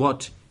and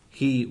what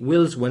He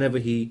wills whenever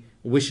He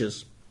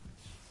wishes.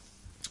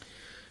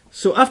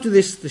 So after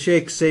this, the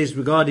Shaykh says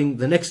regarding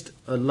the next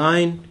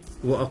line,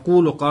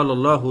 وَأَقُولُ قَالَ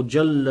اللَّهُ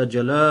جَلَّ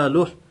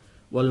جَلَالُهُ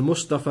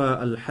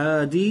وَالْمُصْطَفَى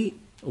الْحَادِي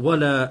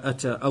وَلَا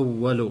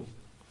أَتَأَوَّلُ.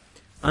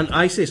 And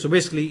I say, so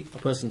basically a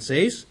person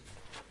says,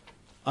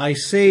 I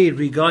say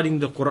regarding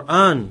the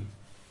Quran,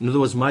 in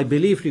other words, my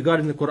belief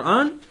regarding the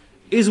Quran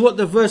is what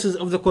the verses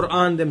of the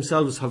Quran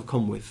themselves have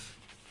come with.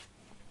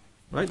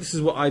 Right? This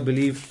is what I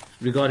believe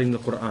regarding the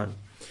Quran.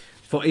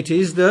 For it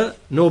is the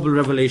noble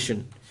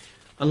revelation.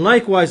 And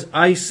likewise,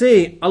 I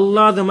say,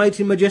 Allah the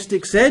Mighty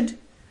Majestic said,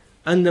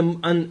 and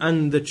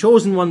the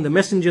chosen one, the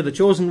messenger, the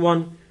chosen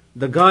one,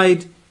 the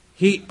guide,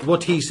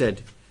 what he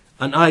said.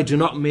 And I do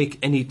not make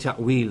any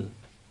ta'wil.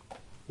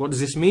 What does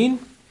this mean?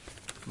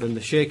 Then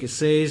the Shaykh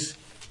says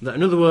that,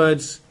 in other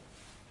words,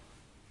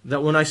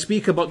 that when I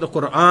speak about the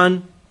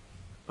Quran,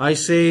 I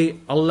say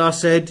Allah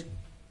said,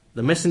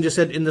 the messenger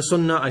said in the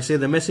Sunnah, I say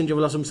the messenger of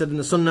Allah said in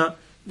the Sunnah.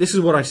 This is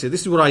what I say,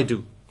 this is what I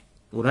do.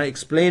 When I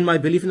explain my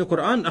belief in the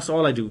Quran, that's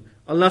all I do.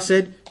 Allah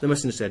said, the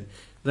messenger said.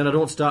 Then I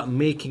don't start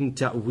making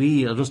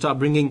ta'weel, I don't start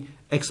bringing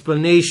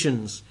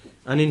explanations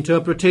and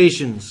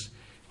interpretations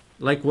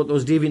like what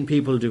those deviant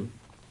people do.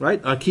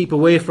 Right? I keep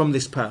away from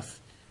this path.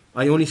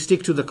 I only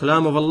stick to the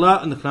kalam of Allah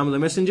and the kalam of the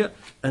messenger,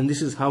 and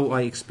this is how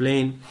I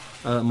explain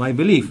my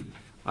belief.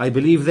 I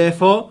believe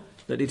therefore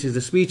that it is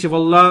the speech of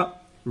Allah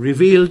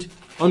revealed,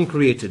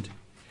 uncreated.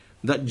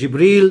 That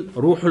Jibreel,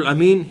 Ruhul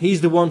Amin,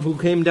 he's the one who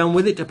came down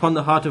with it upon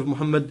the heart of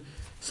Muhammad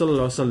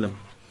sallallahu alaihi wasallam.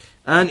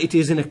 And it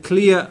is in a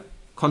clear,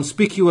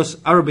 conspicuous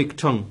Arabic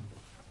tongue.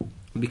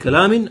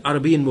 Bikalamin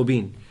Arabiyan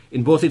Mubin.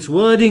 In both its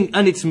wording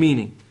and its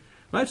meaning.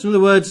 Right? So in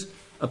other words,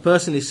 a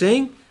person is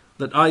saying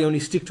that I only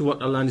stick to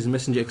what Allah and His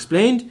Messenger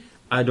explained.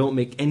 I don't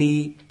make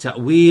any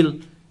ta'weel,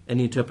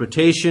 any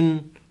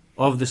interpretation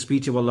of the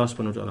speech of Allah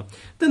subhanahu wa ta'ala.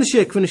 Then the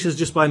Shaykh finishes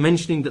just by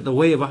mentioning that the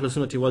way of Ahlul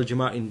Sunnah wal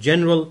Jama'ah in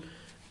general,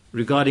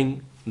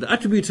 regarding the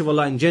attributes of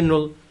Allah in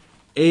general,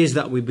 is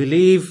that we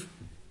believe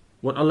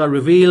what Allah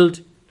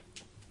revealed,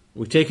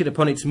 we take it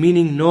upon its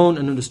meaning known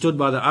and understood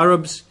by the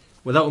Arabs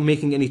without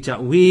making any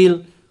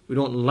ta'weel. We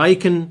don't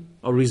liken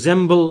or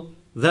resemble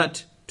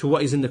that to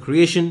what is in the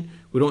creation.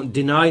 We don't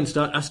deny and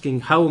start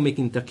asking how,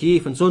 making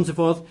takyif and so on and so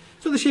forth.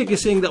 So the Shaykh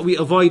is saying that we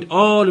avoid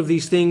all of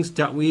these things,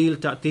 ta'weel,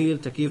 ta'til,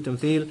 takyif,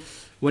 tamthil,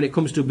 when it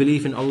comes to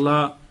belief in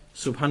Allah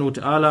subhanahu wa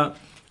ta'ala.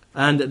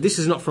 And this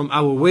is not from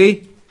our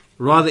way,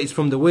 rather it's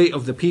from the way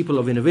of the people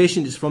of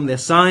innovation. It's from their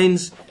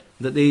signs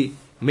that they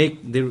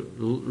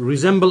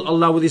resemble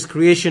Allah with His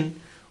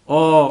creation,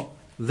 or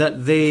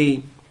that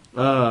they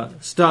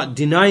start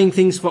denying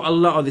things for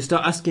Allah, or they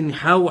start asking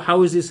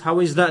how is this, how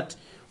is that.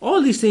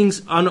 All these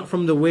things are not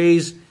from the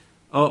ways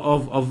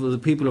of the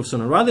people of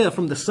Sunnah. Rather,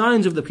 from the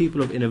signs of the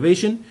people of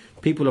innovation,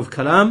 people of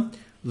Kalam,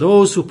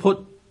 those who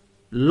put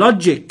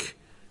logic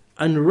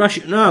and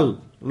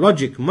rationale,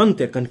 logic,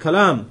 mantiq and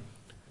Kalam,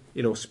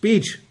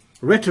 speech,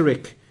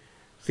 rhetoric,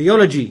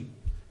 theology,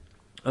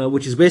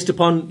 which is based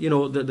upon,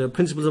 the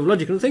principles of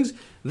logic and things,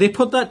 they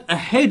put that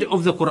ahead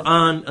of the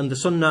Quran and the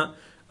Sunnah,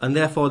 and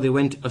therefore they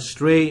went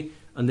astray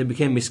and they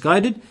became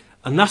misguided.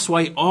 And that's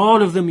why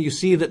all of them, you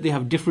see that they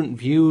have different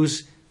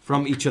views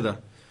from each other.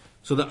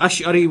 So the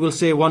Ash'ari will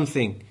say one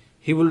thing,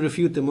 he will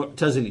refute the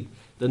Mu'tazili.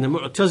 Then the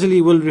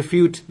Mu'tazili will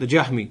refute the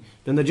Jahmi.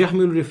 Then the Jahmi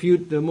will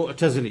refute the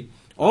Mu'tazili.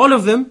 All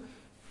of them,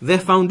 their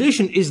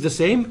foundation is the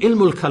same,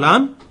 ilmul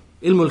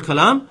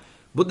kalam,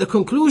 but the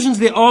conclusions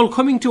they're all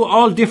coming to are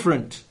all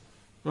different.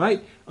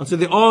 Right? And so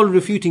they're all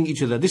refuting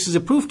each other. This is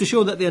a proof to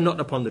show that they are not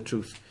upon the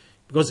truth.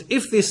 Because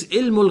if this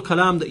ilmul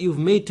kalam that you've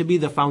made to be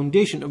the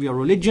foundation of your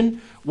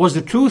religion was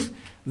the truth,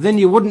 then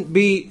you wouldn't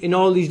be in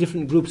all these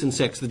different groups and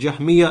sects. The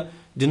Jahmiyyah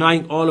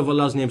denying all of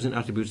Allah's names and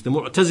attributes. The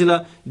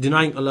Mu'tazila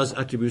denying Allah's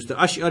attributes. The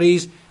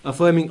Ash'aris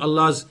affirming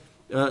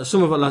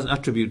some of Allah's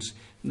attributes.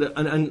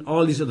 And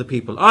all these other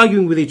people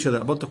arguing with each other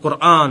about the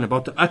Quran,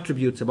 about the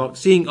attributes, about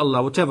seeing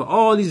Allah, whatever.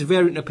 All these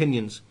varying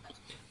opinions.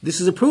 This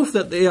is a proof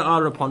that they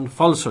are upon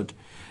falsehood.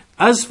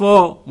 As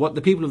for what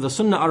the people of the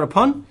Sunnah are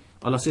upon,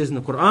 Allah says in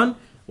the Quran,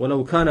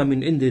 وَلَوْ كَانَ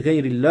مِنْ عِنْدِ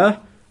غَيْرِ اللَّهِ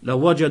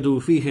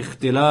لَوَجَدُوا فِيهِ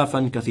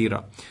اخْتِلَافًا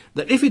كَثِيرًا.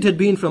 That if it had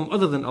been from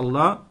other than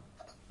Allah,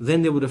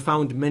 then they would have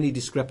found many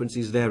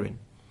discrepancies therein.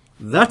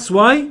 That's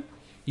why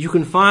you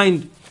can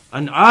find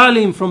an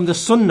alim from the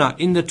Sunnah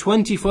in the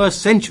 21st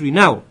century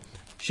now,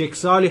 Sheikh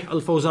Salih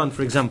Al-Fawzan,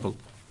 for example,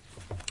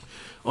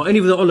 or any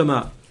of the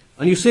ulama,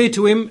 and you say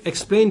to him,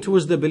 explain to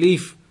us the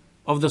belief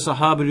of the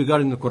Sahaba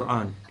regarding the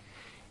Quran.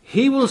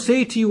 He will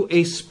say to you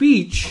a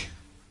speech,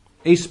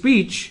 he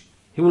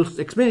will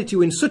explain it to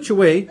you in such a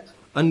way,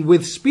 and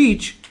with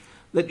speech,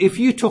 that if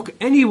you took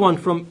anyone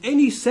from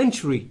any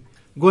century,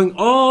 going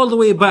all the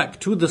way back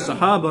to the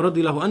Sahaba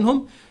radiallahu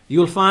anhum,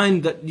 you'll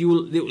find that you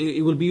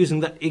will be using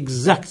that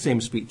exact same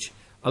speech.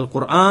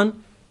 Al-Quran,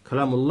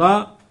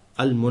 Kalamullah,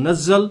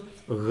 Al-Munazzal,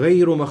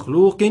 غير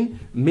مخلوق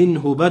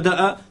منه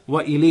بدأ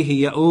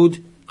وإليه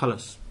يعود.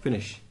 خلاص,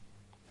 finish.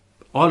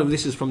 All of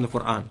this is from the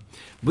Quran.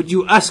 But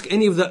you ask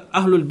any of the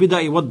Ahlul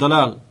Bid'ah wa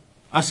Dalal,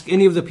 ask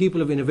any of the people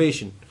of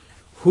innovation,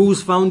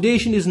 whose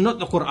foundation is not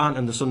the Quran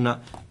and the Sunnah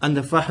and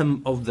the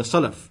Fahm of the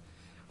Salaf.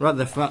 Right,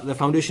 the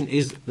foundation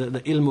is the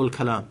Ilmul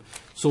Kalam.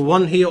 So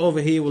one here over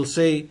here will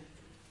say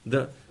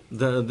the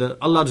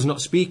Allah does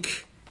not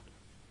speak.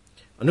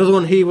 Another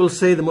one here will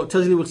say, the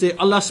Mu'tazili will say,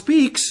 Allah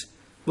speaks,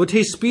 but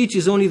His speech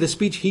is only the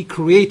speech He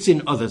creates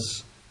in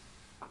others.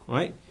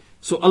 Right?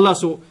 So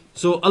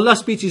Allah's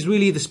speech is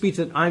really the speech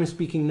that I'm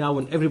speaking now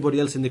and everybody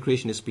else in the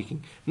creation is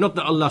speaking. Not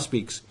that Allah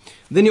speaks.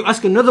 Then you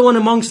ask another one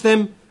amongst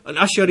them,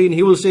 Al-Ash'ari, and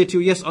he will say to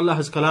you, yes, Allah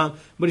has kalam,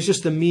 but it's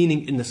just the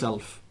meaning in the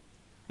self.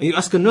 And you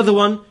ask another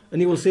one,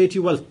 and he will say to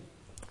you, well,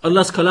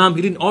 Allah's kalam,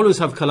 He didn't always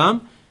have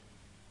kalam.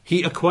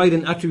 He acquired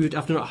an attribute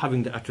after not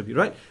having the attribute,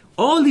 right?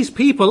 All these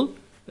people,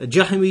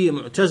 Jahmi,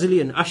 Mu'tazili,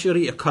 and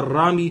Ash'ari,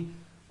 Karrami,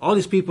 all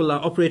these people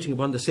are operating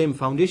upon the same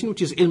foundation,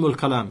 which is Ilmul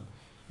Kalam.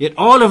 Yet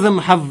all of them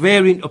have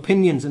varying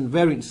opinions and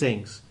varying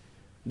sayings.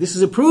 This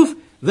is a proof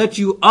that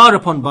you are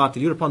upon batil,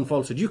 you're upon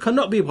falsehood. You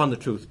cannot be upon the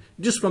truth,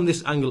 just from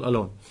this angle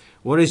alone.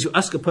 Whereas you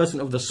ask a person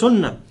of the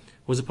Sunnah,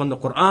 who's upon the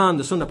Quran,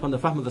 the Sunnah, upon the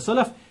Fahm of the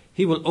Salaf,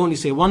 he will only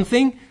say one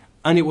thing,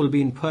 and it will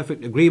be in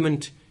perfect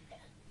agreement,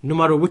 no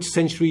matter which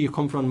century you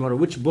come from, no matter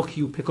which book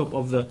you pick up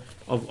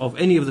of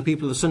any of the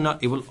people of the Sunnah,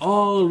 it will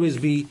always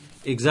be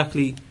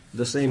exactly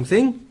the same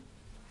thing.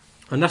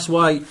 And that's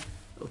why,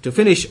 to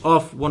finish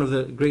off, one of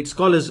the great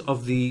scholars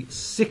of the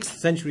 6th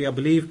century, I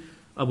believe,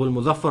 Abu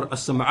al-Muzaffar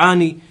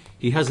as-Sam'ani,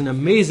 he has an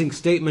amazing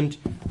statement,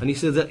 and he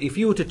says that if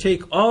you were to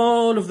take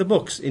all of the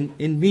books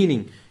in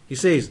meaning, he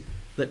says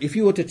that if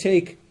you were to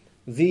take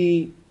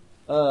the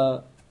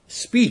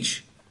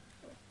speech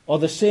or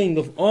the saying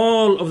of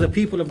all of the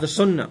people of the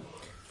Sunnah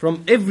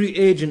from every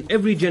age and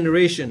every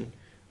generation,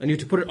 and you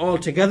to put it all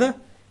together,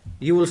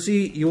 you will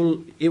see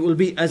it will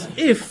be as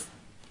if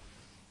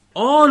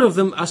all of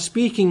them are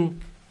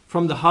speaking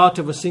from the heart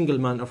of a single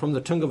man or from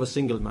the tongue of a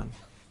single man.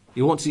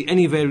 You won't see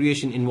any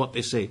variation in what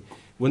they say.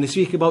 When they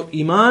speak about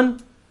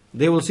Iman,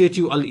 they will say to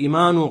you,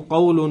 Al-Imanu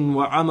qawlun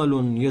wa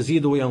amalun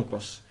yazidu wa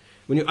yanqus.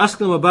 When you ask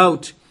them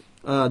about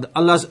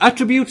Allah's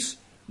attributes,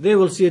 they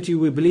will say to you,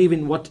 we believe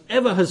in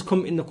whatever has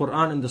come in the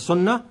Quran and the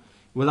Sunnah,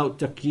 without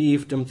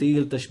takyif,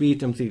 tamthil, tashbih,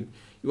 tamthil.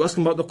 You ask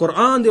them about the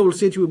Quran, they will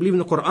say to you, we believe in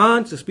the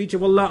Quran, it's the speech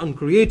of Allah,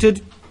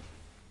 uncreated.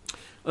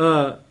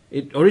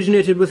 It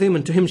originated with Him,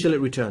 and to Him shall it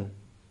return.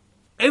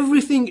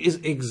 Everything is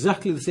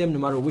exactly the same, no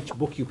matter which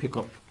book you pick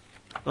up.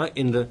 Right?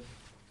 In the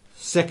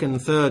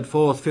 2nd, 3rd,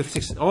 4th, 5th,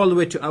 6th, all the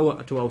way to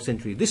our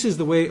century. This is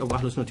the way of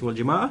Ahlus Sunnah wal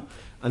Jama'ah,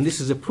 and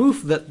this is a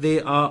proof that they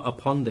are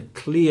upon the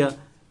clear,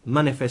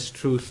 manifest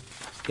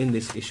truth in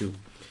this issue.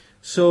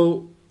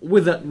 So,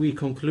 with that we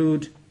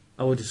conclude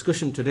our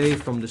discussion today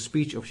from the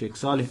speech of Sheikh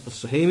Salih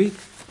Al-Suhaimi,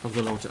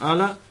 Hafidhahullah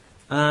Ta'ala,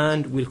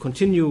 and we'll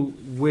continue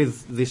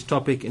with this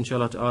topic,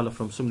 inshallah ta'ala,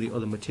 from some of the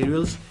other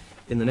materials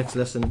in the next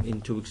lesson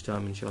in 2 weeks'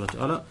 time, inshallah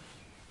ta'ala.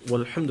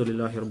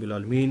 Walhamdulillahi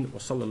Rabbil Alameen, wa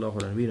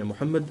sallallahu ala nabiyyina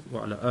Muhammad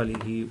wa ala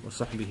alihi wa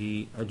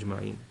sahbihi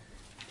ajma'in.